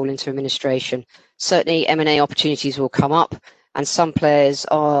retailers fall into administration. Certainly M&A opportunities will come up, and some players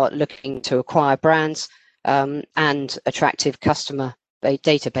are looking to acquire brands and attractive customer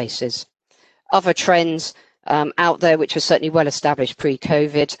databases. Other trends out there, which were certainly well established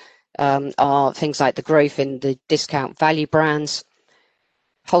pre-COVID, are things like the growth in the discount value brands.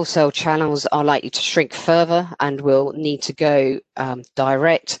 Wholesale channels are likely to shrink further and will need to go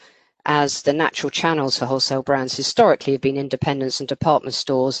direct, as the natural channels for wholesale brands historically have been independents and department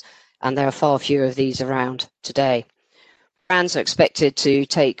stores, and there are far fewer of these around today. Brands are expected to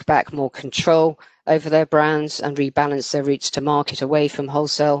take back more control over their brands and rebalance their routes to market away from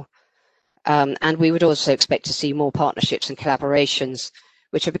wholesale. And we would also expect to see more partnerships and collaborations,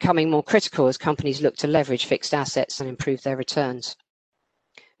 which are becoming more critical as companies look to leverage fixed assets and improve their returns.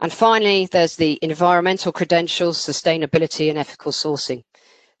 And finally, there's the environmental credentials, sustainability and ethical sourcing.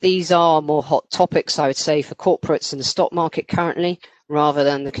 These are more hot topics, I would say, for corporates in the stock market currently, rather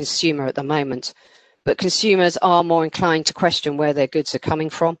than the consumer at the moment. But consumers are more inclined to question where their goods are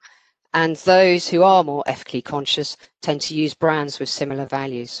coming from, and those who are more ethically conscious tend to use brands with similar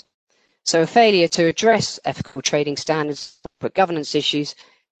values. So a failure to address ethical trading standards, but governance issues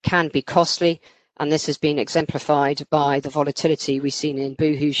can be costly, and this has been exemplified by the volatility we've seen in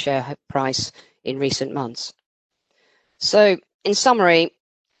Boohoo share price in recent months. So in summary,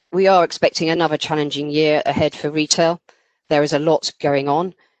 we are expecting another challenging year ahead for retail. There is a lot going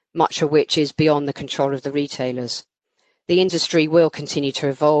on, much of which is beyond the control of the retailers. The industry will continue to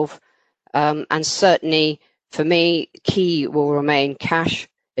evolve, and certainly for me, key will remain cash,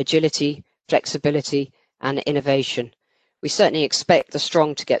 agility, flexibility, and innovation. We certainly expect the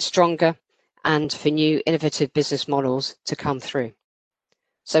strong to get stronger and for new innovative business models to come through.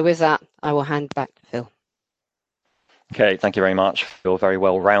 So with that, I will hand back to Phil. Okay, thank you very much for your very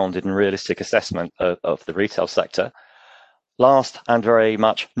well-rounded and realistic assessment of the retail sector. Last and very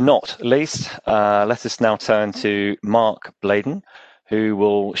much not least, let us now turn to Mark Bladen, who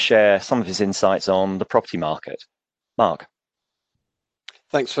will share some of his insights on the property market. Mark.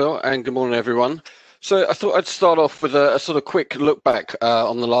 Thanks, Phil, and good morning, everyone. So I thought I'd start off with a sort of quick look back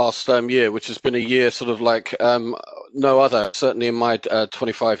on the last year, which has been a year sort of like no other, certainly in my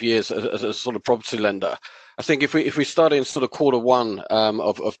 25 years as a sort of property lender. I think if we start in sort of Q1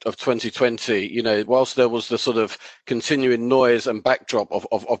 of 2020, you know, whilst there was the sort of continuing noise and backdrop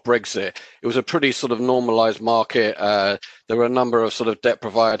of Brexit, it was a pretty sort of normalized market. There were a number of sort of debt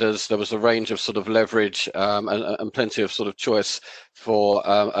providers. There was a range of sort of leverage and plenty of sort of choice for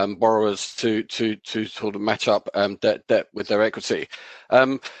borrowers to sort of match up debt with their equity.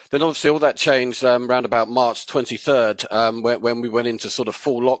 Then obviously all that changed around about March 23rd when we went into sort of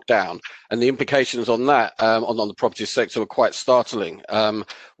full lockdown, and the implications on that on the property sector were quite startling.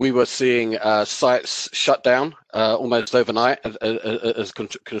 We were seeing sites shut down almost overnight as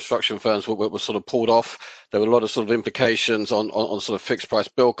construction firms were sort of pulled off. There were a lot of sort of implications on sort of fixed price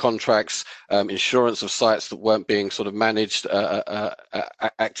bill contracts, insurance of sites that weren't being sort of managed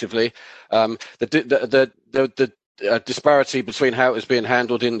actively. The disparity between how it was being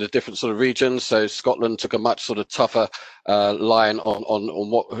handled in the different sort of regions. So Scotland took a much sort of tougher line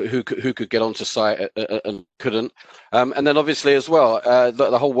on who could get onto site and couldn't. And then obviously as well,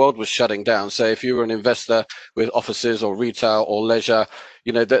 the whole world was shutting down. So if you were an investor with offices or retail or leisure,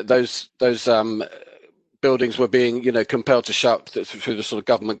 you know, those buildings were being, you know, compelled to shut through the sort of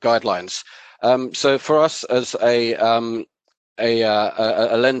government guidelines. So for us as a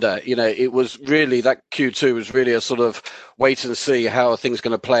lender, you know, it was really that Q2 was really a sort of wait and see how are things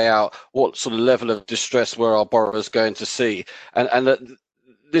going to play out, what sort of level of distress were our borrowers going to see, and at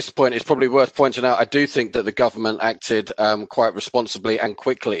this point it's probably worth pointing out, I do think that the government acted quite responsibly and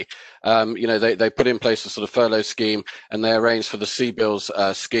quickly. You know, they put in place a sort of furlough scheme, and they arranged for the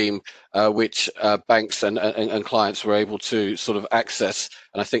CBILS scheme, which banks and clients were able to sort of access.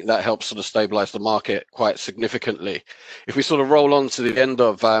 And I think that helps sort of stabilize the market quite significantly. If we sort of roll on to the end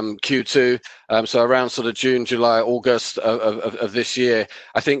of Q2, so around sort of June, July, August of this year,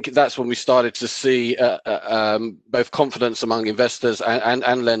 I think that's when we started to see both confidence among investors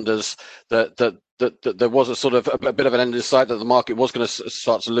and lenders that there was a sort of a bit of an end in sight, that the market was going to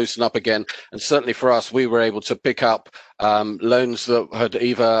start to loosen up again. And certainly for us, we were able to pick up loans that had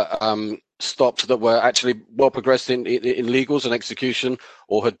either stopped, that were actually well progressed in legals and execution,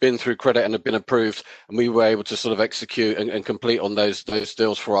 or had been through credit and had been approved, and we were able to sort of execute and complete on those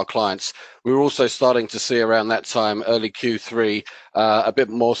deals for our clients. We were also starting to see around that time, early Q3, a bit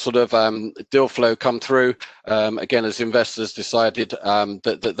more sort of deal flow come through, again, as investors decided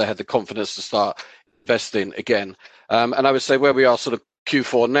that they had the confidence to start investing again. And I would say where we are sort of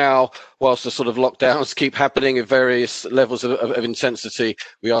Q4 now, whilst the sort of lockdowns keep happening at various levels of intensity,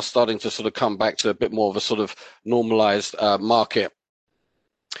 we are starting to sort of come back to a bit more of a sort of normalized market.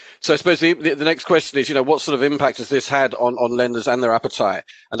 So I suppose the next question is, you know, what sort of impact has this had on lenders and their appetite?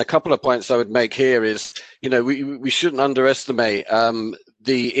 And a couple of points I would make here is, you know, we shouldn't underestimate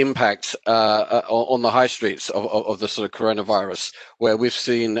the impact on the high streets of the sort of coronavirus, where we've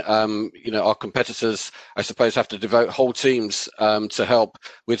seen, you know, our competitors, I suppose, have to devote whole teams to help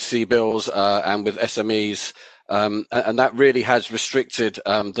with CBILS and with SMEs. And that really has restricted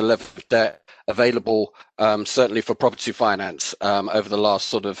the level of debt available, certainly for property finance, over the last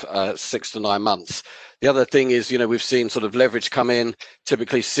sort of 6 to 9 months. The other thing is, you know, we've seen sort of leverage come in.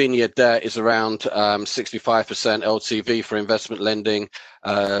 Typically, senior debt is around 65% LTV for investment lending,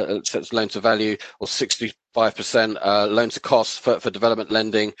 loan to value, or 65% loan to cost for development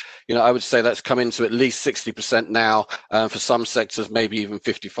lending. You know, I would say that's come into at least 60% now, for some sectors, maybe even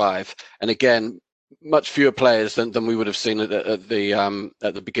 55%. And again, much fewer players than we would have seen at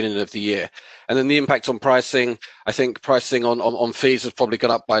the beginning of the year. And then the impact on pricing, I think pricing on fees has probably gone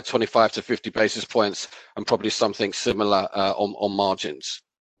up by 25 to 50 basis points, and probably something similar on margins.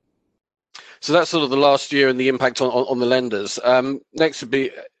 So that's sort of the last year and the impact on the lenders. Next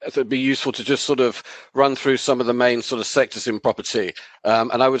would be useful to just sort of run through some of the main sort of sectors in property.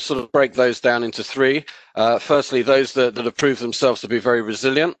 And I would sort of break those down into three. Firstly, those that have proved themselves to be very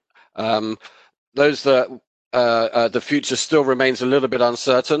resilient. Those that the future still remains a little bit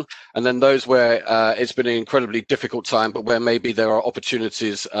uncertain, and then those where it's been an incredibly difficult time, but where maybe there are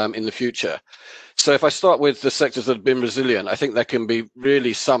opportunities in the future. So if I start with the sectors that have been resilient, I think that can be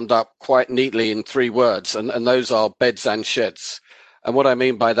really summed up quite neatly in 3 words, and those are beds and sheds. And what I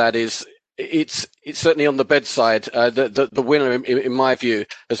mean by that is, it's certainly on the bed side, the winner in my view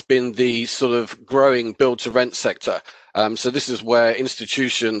has been the sort of growing build to rent sector. So this is where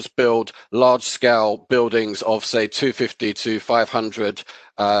institutions build large scale buildings of, say, 250 to 500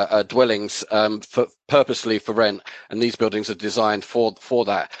 dwellings purposely for rent, and these buildings are designed for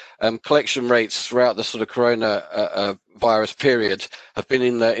that. Collection rates throughout the sort of corona virus period have been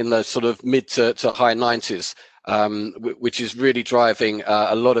in the sort of mid to high 90s. Which is really driving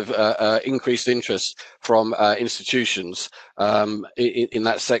a lot of increased interest from institutions in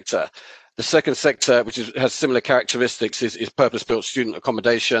that sector. The second sector, which has similar characteristics, is purpose-built student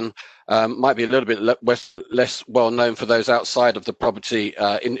accommodation. Might be a little bit less well known for those outside of the property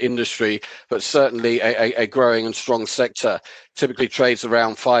industry, but certainly a growing and strong sector. Typically trades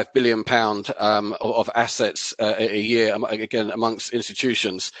around £5 billion of assets a year, again, amongst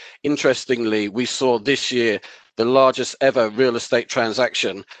institutions. Interestingly, we saw this year the largest ever real estate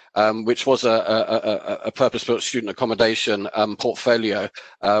transaction, which was a purpose-built student accommodation portfolio,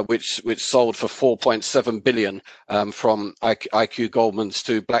 which sold for 4.7 billion from IQ Goldman's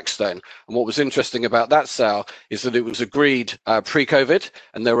to Blackstone. And what was interesting about that sale is that it was agreed pre-COVID,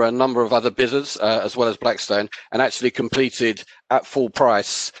 and there were a number of other bidders as well as Blackstone, and actually completed at full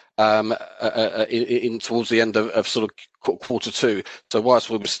price in towards the end of sort of Q2. So whilst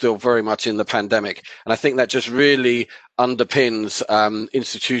we were still very much in the pandemic, and I think that just really underpins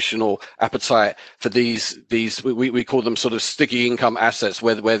institutional appetite for these we call them sort of sticky income assets,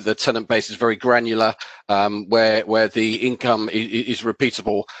 where the tenant base is very granular, where the income is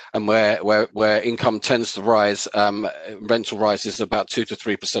repeatable, and where income tends to rise. Rental rises about 2 to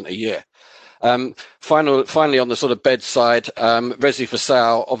 3% a year. Finally, on the sort of bed side, resi for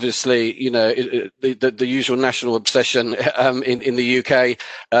sale, obviously, you know, the usual national obsession in the UK.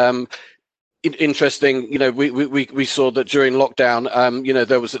 Interesting, you know, we saw that during lockdown, you know,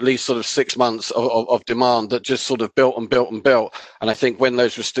 there was at least sort of 6 months of demand that just sort of built and built and built. And I think when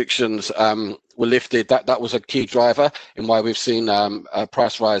those restrictions were lifted, that was a key driver in why we've seen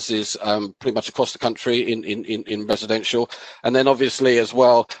price rises pretty much across the country in residential. And then obviously as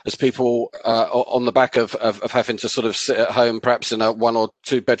well as people on the back of having to sort of sit at home, perhaps in a 1 or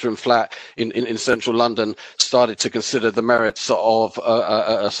 2 bedroom flat in central London, started to consider the merits of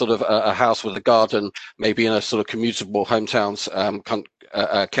a sort of a house with a garden, maybe in a sort of commutable hometowns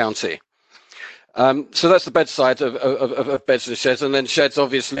county. So that's the bedside of beds and sheds. And then sheds,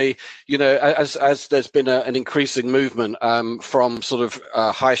 obviously, you know, as there's been an increasing movement from sort of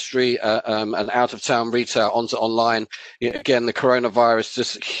high street and out of town retail onto online, again, the coronavirus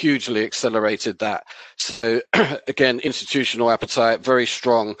just hugely accelerated that. So again, institutional appetite very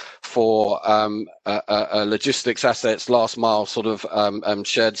strong for logistics assets, last mile sort of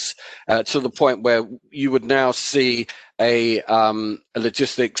sheds, to the point where you would now see a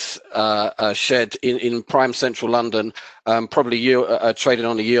logistics shed in prime central London, probably trading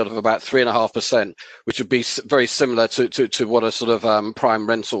on a yield of about 3.5%, which would be very similar to what a sort of prime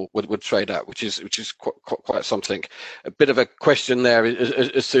rental would trade at, which is quite something. A bit of a question there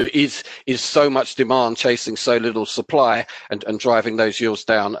as to is so much demand chasing so little supply and driving those yields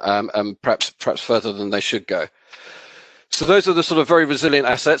down, perhaps further than they should go. So those are the sort of very resilient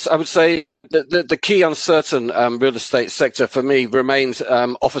assets. I would say the key uncertain real estate sector for me remains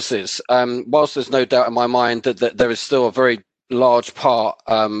offices. Whilst there's no doubt in my mind that there is still a very large part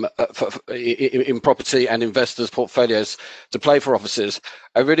in property and investors' portfolios to play for offices,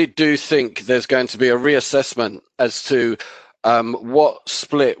 I really do think there's going to be a reassessment as to what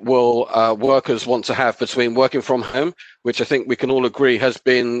split will workers want to have between working from home, which I think we can all agree has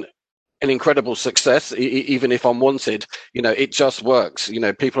been an incredible success, even if unwanted. You know, it just works. You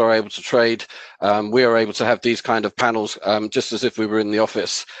know, people are able to trade. We are able to have these kind of panels just as if we were in the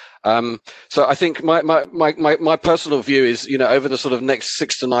office. So I think my personal view is, you know, over the sort of next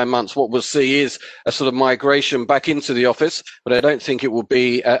 6 to 9 months, what we'll see is a sort of migration back into the office, but I don't think it will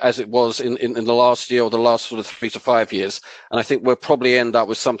be as it was in the last year or the last sort of 3 to 5 years. And I think we'll probably end up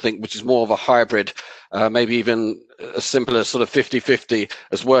with something which is more of a hybrid, maybe even as simple as sort of 50-50,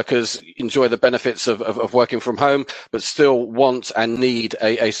 as workers enjoy the benefits of working from home, but still want and need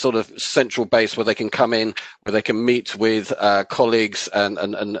a sort of central base where they can come in, where they can meet with colleagues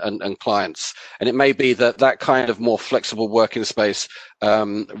and clients. And it may be that kind of more flexible working space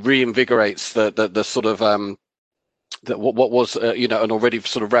reinvigorates the sort of that what was you know, an already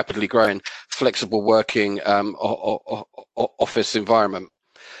sort of rapidly growing flexible working office environment.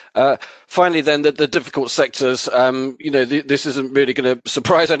 Finally, then, the difficult sectors, you know, this isn't really going to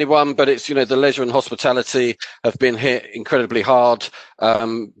surprise anyone, but it's, you know, the leisure and hospitality have been hit incredibly hard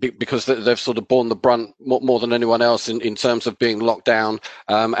because they've sort of borne the brunt more than anyone else in terms of being locked down,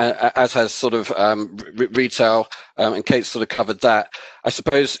 as has sort of retail, and Kate sort of covered that. I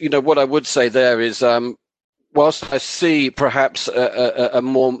suppose, you know, what I would say there is, whilst I see perhaps a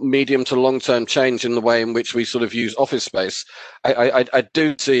more medium to long-term change in the way in which we sort of use office space, I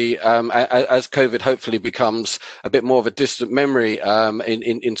do see, as COVID hopefully becomes a bit more of a distant memory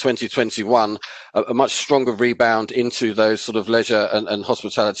in 2021, a much stronger rebound into those sort of leisure and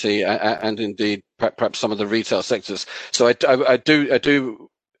hospitality and indeed perhaps some of the retail sectors. So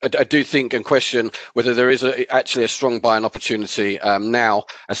I do think and question whether there is actually a strong buying opportunity now,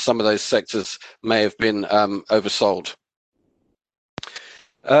 as some of those sectors may have been oversold.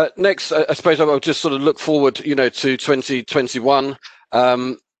 Next, I suppose I'll just sort of look forward, you know, to 2021.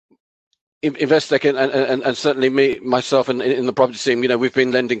 Investec and certainly myself and in the property team, you know, we've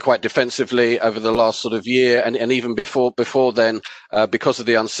been lending quite defensively over the last sort of year, and even before then, because of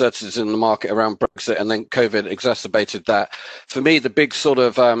the uncertainties in the market around Brexit, and then COVID exacerbated that. For me, the big sort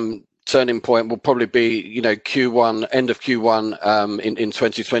of turning point will probably be, you know, end of Q1 in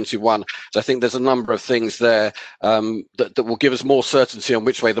 2021. So I think there's a number of things there that will give us more certainty on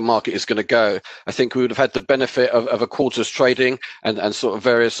which way the market is going to go. I think we would have had the benefit of a quarter's trading and sort of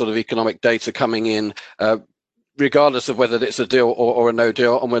various sort of economic data coming in regardless of whether it's a deal or a no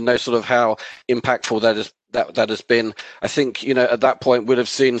deal, and we'll know sort of how impactful that has been. I think, at that point we'll have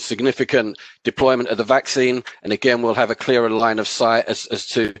seen significant deployment of the vaccine, and again we'll have a clearer line of sight as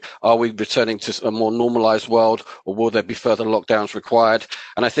to, are we returning to a more normalized world, or will there be further lockdowns required?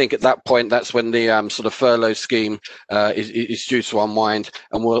 And I think at that point, that's when the sort of furlough scheme is due to unwind,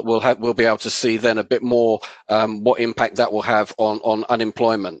 and we'll be able to see then a bit more what impact that will have on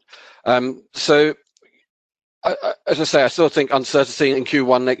unemployment. So as I say, I still think uncertainty in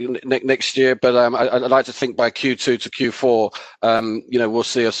Q1 next year, but I'd like to think by Q2 to Q4, we'll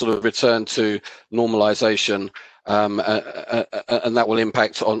see a sort of return to normalization, and that will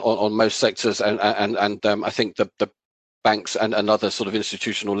impact on most sectors, and I think the banks and other sort of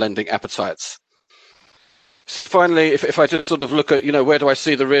institutional lending appetites. Finally, if I just sort of look at, where do I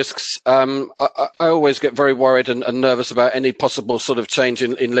see the risks? I always get very worried and nervous about any possible sort of change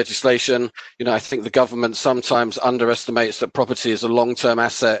in legislation. I think the government sometimes underestimates that property is a long-term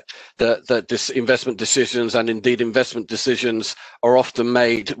asset, that this investment decisions, and indeed investment decisions, are often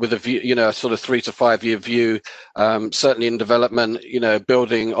made with a view, a sort of 3 to 5 year view. Certainly in development,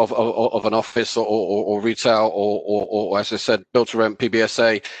 building of an office or retail or as I said, built to rent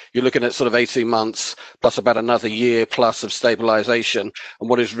PBSA, you're looking at sort of 18 months plus about another year plus of stabilization. And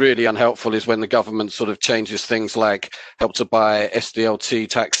what is really unhelpful is when the government sort of changes things like Help to Buy, SDLT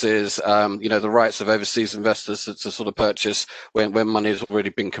taxes, the rights of overseas investors to sort of purchase when money has already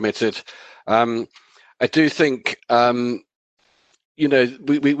been committed. I do think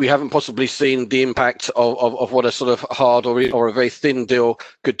we haven't possibly seen the impact of what a sort of hard or a very thin deal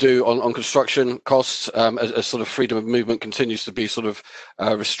could do on construction costs, as sort of freedom of movement continues to be sort of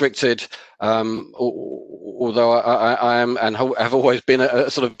restricted. Although I am and have always been a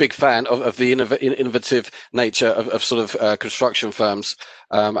sort of big fan of the innovative nature of sort of construction firms.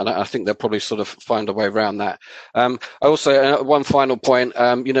 And I think they'll probably sort of find a way around that. I also, one final point,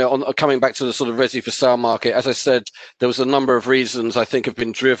 on coming back to the sort of resi for sale market, as I said, there was a number of reasons I think have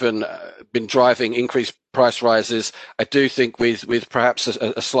been driving increased price rises. I do think with perhaps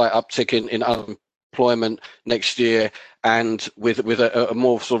a slight uptick in unemployment next year, and with a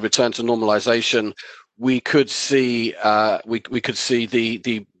more sort of return to normalization, we could see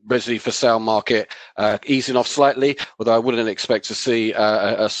the resi for sale market easing off slightly, although I wouldn't expect to see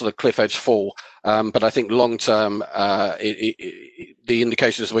a sort of cliff edge fall. But I think long term, the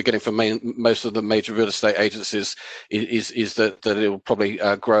indications we're getting from most of the major real estate agencies is that it will probably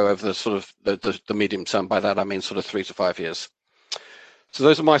grow over the sort of the medium term. By that I mean sort of 3 to 5 years. So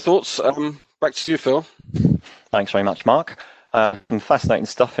those are my thoughts. Back to you, Phil. Thanks very much, Mark. Some fascinating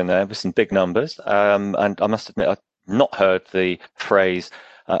stuff in there with some big numbers. And I must admit, I've not heard the phrase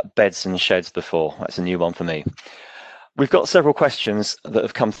beds and sheds before. That's a new one for me. We've got several questions that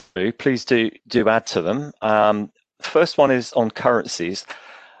have come through. Please do add to them. First one is on currencies,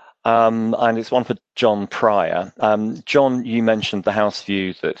 and it's one for John Pryor. John, you mentioned the house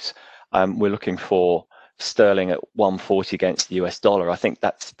view that we're looking for sterling at 140 against the US dollar. I think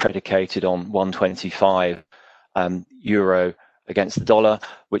that's predicated on 125 euro against the dollar,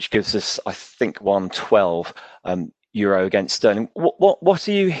 which gives us, I think, 112 euro against sterling. What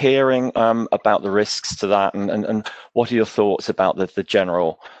are you hearing about the risks to that, and what are your thoughts about the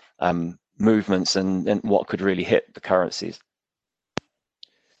general movements and what could really hit the currencies?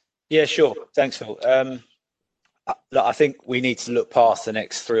 Yeah, sure. Thanks, Phil. I think we need to look past the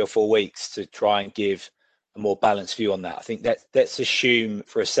next 3 or 4 weeks to try and give a more balanced view on that. I think let's assume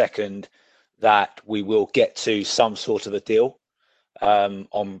for a second that we will get to some sort of a deal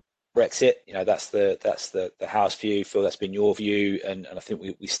on Brexit. That's the house view, Phil. That's been your view, and I think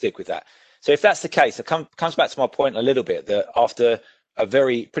we stick with that. So if that's the case, it comes back to my point a little bit that after a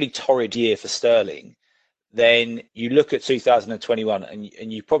pretty torrid year for sterling, then you look at 2021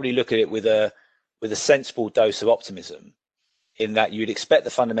 and you probably look at it with a sensible dose of optimism, in that you'd expect the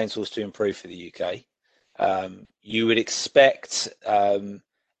fundamentals to improve for the UK. You would expect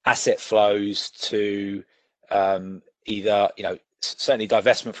asset flows to either, certainly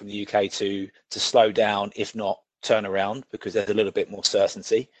divestment from the UK to slow down, if not turn around, because there's a little bit more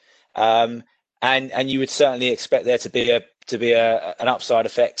certainty. And you would certainly expect there to be an upside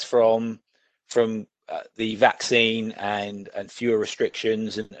effect from the vaccine and fewer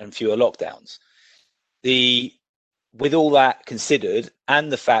restrictions and fewer lockdowns. With all that considered, and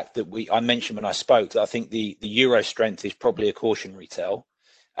the fact that I mentioned when I spoke that I think the euro strength is probably a cautionary tale,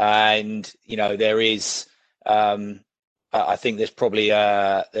 and there is, I think there's probably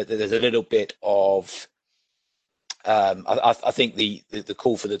there's a little bit of I think the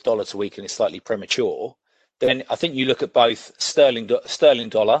call for the dollar to weaken is slightly premature. Then I think you look at both sterling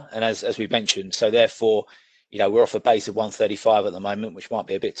dollar, and as we mentioned, so therefore, we're off a base of 135 at the moment, which might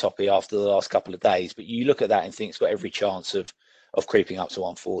be a bit toppy after the last couple of days. But you look at that and think it's got every chance of creeping up to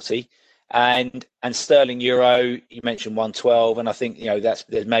 140. And sterling euro, you mentioned 112, and I think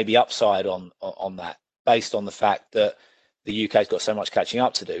there's maybe upside on that, based on the fact that the UK's got so much catching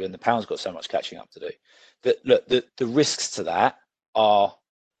up to do, and the pound's got so much catching up to do. That look, the risks to that are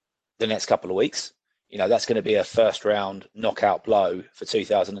the next couple of weeks. That's going to be a first round knockout blow for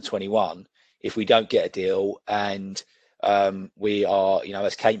 2021 if we don't get a deal, and we are,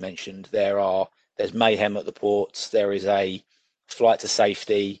 as Kate mentioned, there's mayhem at the ports. There is a flight to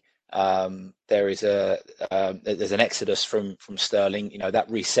safety. There's an exodus from sterling. That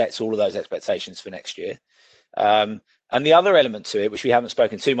resets all of those expectations for next year. And the other element to it, which we haven't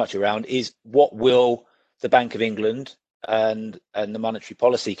spoken too much around, is what will the Bank of England and the Monetary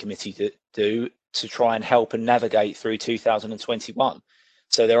Policy Committee do to try and help and navigate through 2021.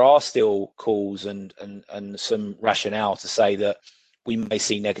 So there are still calls and some rationale to say that we may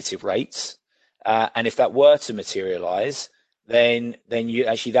see negative rates, and if that were to materialise, then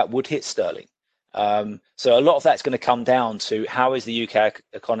that would hit sterling. So a lot of that's going to come down to how is the UK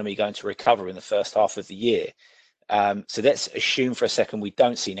economy going to recover in the first half of the year. So let's assume for a second we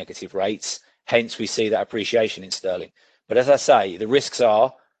don't see negative rates, hence we see that appreciation in sterling. But as I say, the risks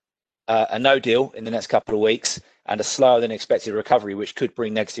are a no deal in the next couple of weeks and a slower than expected recovery, which could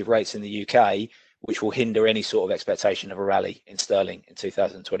bring negative rates in the UK, which will hinder any sort of expectation of a rally in sterling in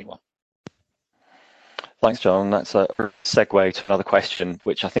 2021. Thanks, John. That's a segue to another question,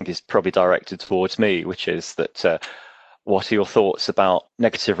 which I think is probably directed towards me, which is that what are your thoughts about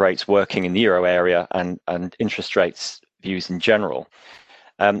negative rates working in the euro area and interest rates views in general?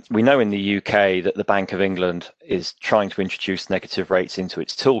 We know in the UK that the Bank of England is trying to introduce negative rates into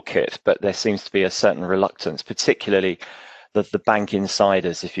its toolkit, but there seems to be a certain reluctance, particularly that the bank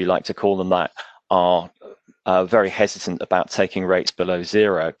insiders, if you like to call them that, are very hesitant about taking rates below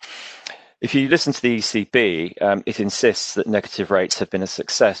zero. If you listen to the ECB, it insists that negative rates have been a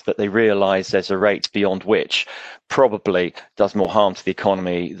success, but they realise there's a rate beyond which probably does more harm to the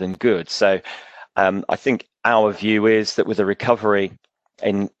economy than good. So I think our view is that with a recovery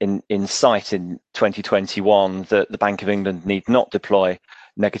in sight in 2021, that the Bank of England need not deploy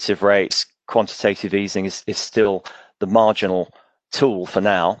negative rates. Quantitative easing is still the marginal tool for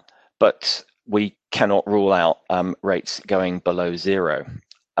now, but we cannot rule out rates going below zero.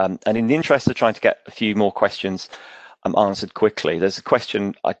 And in the interest of trying to get a few more questions answered quickly, there's a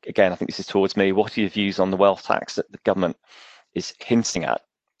question, again, I think this is towards me. What are your views on the wealth tax that the government is hinting at?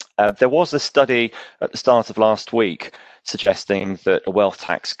 There was a study at the start of last week suggesting that a wealth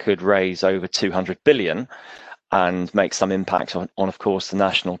tax could raise over 200 billion and make some impact on, of course, the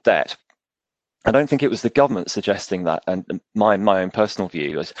national debt. I don't think it was the government suggesting that, and my own personal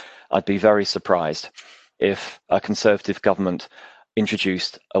view is I'd be very surprised if a Conservative government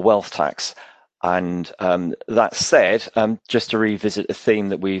introduced a wealth tax. And that said, just to revisit a theme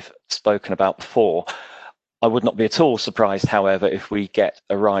that we've spoken about before, I would not be at all surprised, however, if we get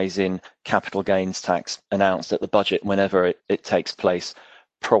a rise in capital gains tax announced at the budget whenever it takes place,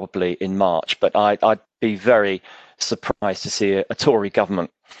 probably in March. But I'd be very surprised to see a Tory government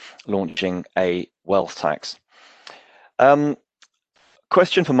launching a wealth tax.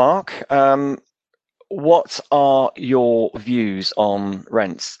 Question for Mark. What are your views on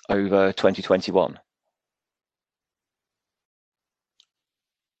rents over 2021?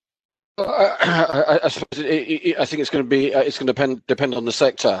 I suppose I think it's going to depend on the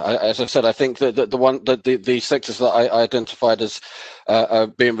sector. As I said, I think that the sectors that I identified as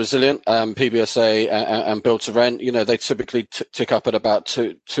being resilient, PBSA and build to rent, they typically tick up at about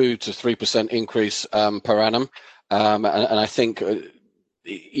 2 to 3% increase per annum, and I think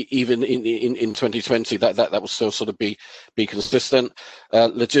even in 2020 that will still sort of be consistent.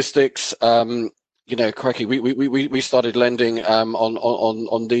 Logistics. Crikey, we started lending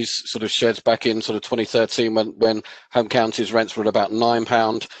on these sort of sheds back in sort of 2013 when Home Counties rents were at about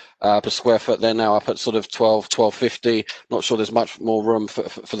 £9 per square foot. They're now up at sort of 12.50. Not sure there's much more room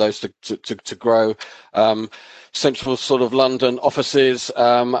for those to grow. Central sort of London offices,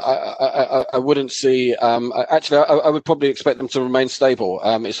 I wouldn't see. Actually, I would probably expect them to remain stable.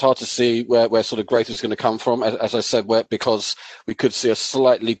 It's hard to see where sort of growth is going to come from, as I said, because we could see a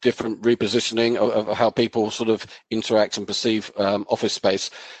slightly different repositioning of how people sort of interact and perceive office space.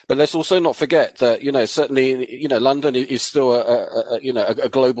 But let's also not forget that certainly London is still a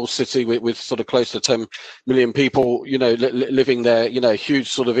global city with sort of close to 10 million people living there. Huge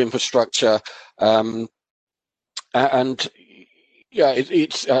sort of infrastructure. And Yeah,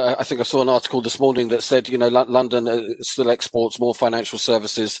 it's. I think I saw an article this morning that said, London still exports more financial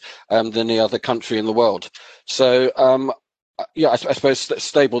services than any other country in the world. So, yeah, I suppose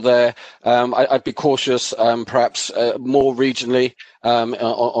stable there. I'd be cautious, perhaps more regionally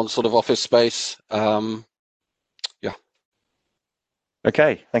on sort of office space. Yeah.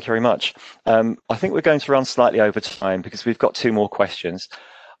 Okay, thank you very much. I think we're going to run slightly over time because we've got two more questions.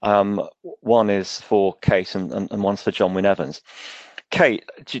 One is for Kate and one's for John Wyn Evans. Kate,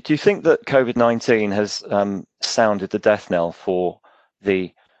 do you think that COVID-19 has sounded the death knell for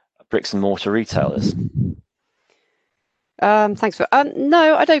the bricks and mortar retailers? Thanks for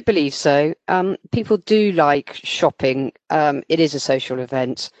no, I don't believe so. People do like shopping. It is a social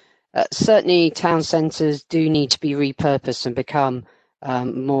event. Certainly, town centres do need to be repurposed and become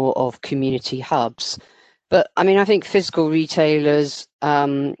more of community hubs. But I mean, I think physical retailers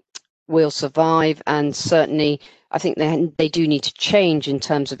will survive, and certainly I think they do need to change in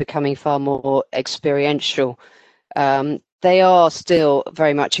terms of becoming far more experiential. They are still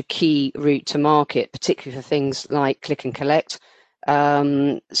very much a key route to market, particularly for things like click and collect.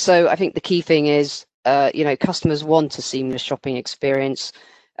 So I think the key thing is, customers want a seamless shopping experience,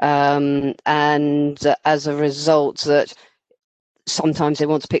 and as a result, that sometimes they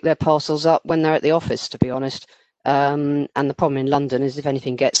want to pick their parcels up when they're at the office, to be honest. And the problem in London is if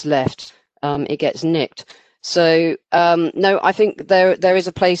anything gets left, it gets nicked. So no, I think there is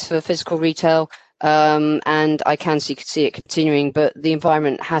a place for physical retail, and I can see it continuing, but the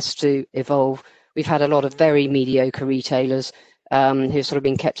environment has to evolve. We've had a lot of very mediocre retailers who've sort of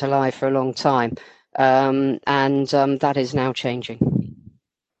been kept alive for a long time, and that is now changing.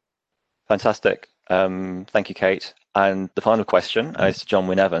 Fantastic. Thank you, Kate. And the final question is to John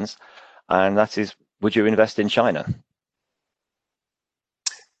Wyn Evans, and that is, would you invest in China?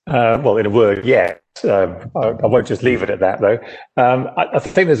 Well, in a word, yes. I won't just leave it at that, though. I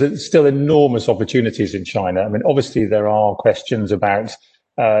think there's still enormous opportunities in China. I mean, obviously, there are questions about,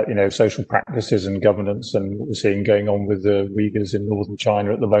 social practices and governance, and what we're seeing going on with the Uyghurs in northern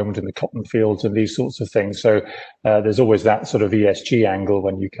China at the moment, in the cotton fields and these sorts of things. So there's always that sort of ESG angle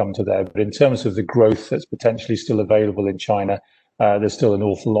when you come to there. But in terms of the growth that's potentially still available in China, there's still an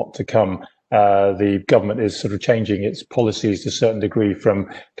awful lot to come. The government is sort of changing its policies to a certain degree from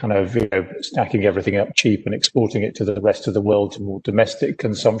kind of stacking everything up cheap and exporting it to the rest of the world to more domestic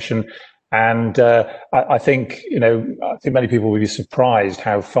consumption. And I think many people will be surprised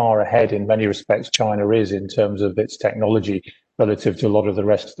how far ahead in many respects China is in terms of its technology relative to a lot of the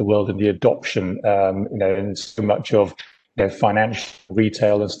rest of the world and the adoption, and so much of financial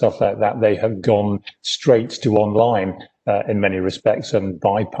retail and stuff like that. They have gone straight to online in many respects and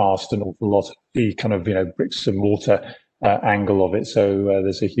bypassed an awful lot of the kind of bricks and mortar angle of it. So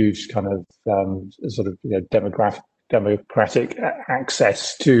there's a huge kind of sort of democratic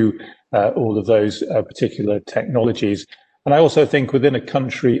access to all of those particular technologies. And I also think within a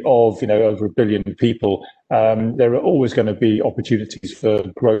country of over 1 billion people, there are always going to be opportunities for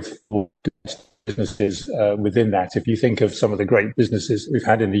growth for businesses within that. If you think of some of the great businesses we've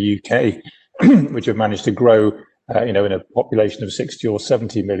had in the UK, which have managed to grow, in a population of 60 or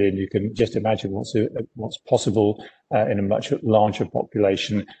 70 million, you can just imagine what's possible in a much larger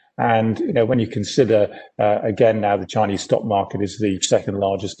population. And when you consider again now the Chinese stock market is the second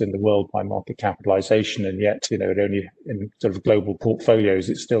largest in the world by market capitalization, and yet it only in sort of global portfolios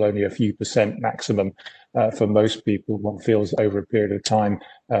it's still only a few percent maximum for most people. One feels over a period of time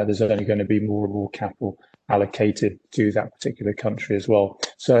there's only going to be more and more capital allocated to that particular country as well.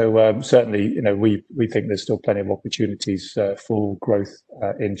 So certainly, we think there's still plenty of opportunities for growth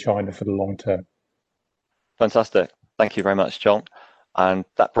in China for the long term. Fantastic. Thank you very much, John. And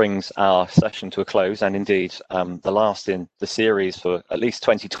that brings our session to a close, and indeed the last in the series for at least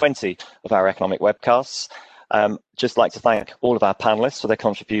 2020 of our economic webcasts. Just like to thank all of our panelists for their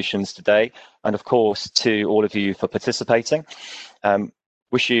contributions today, and of course to all of you for participating.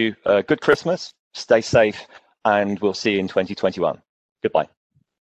 Wish you a good Christmas. Stay safe, and we'll see you in 2021. Goodbye.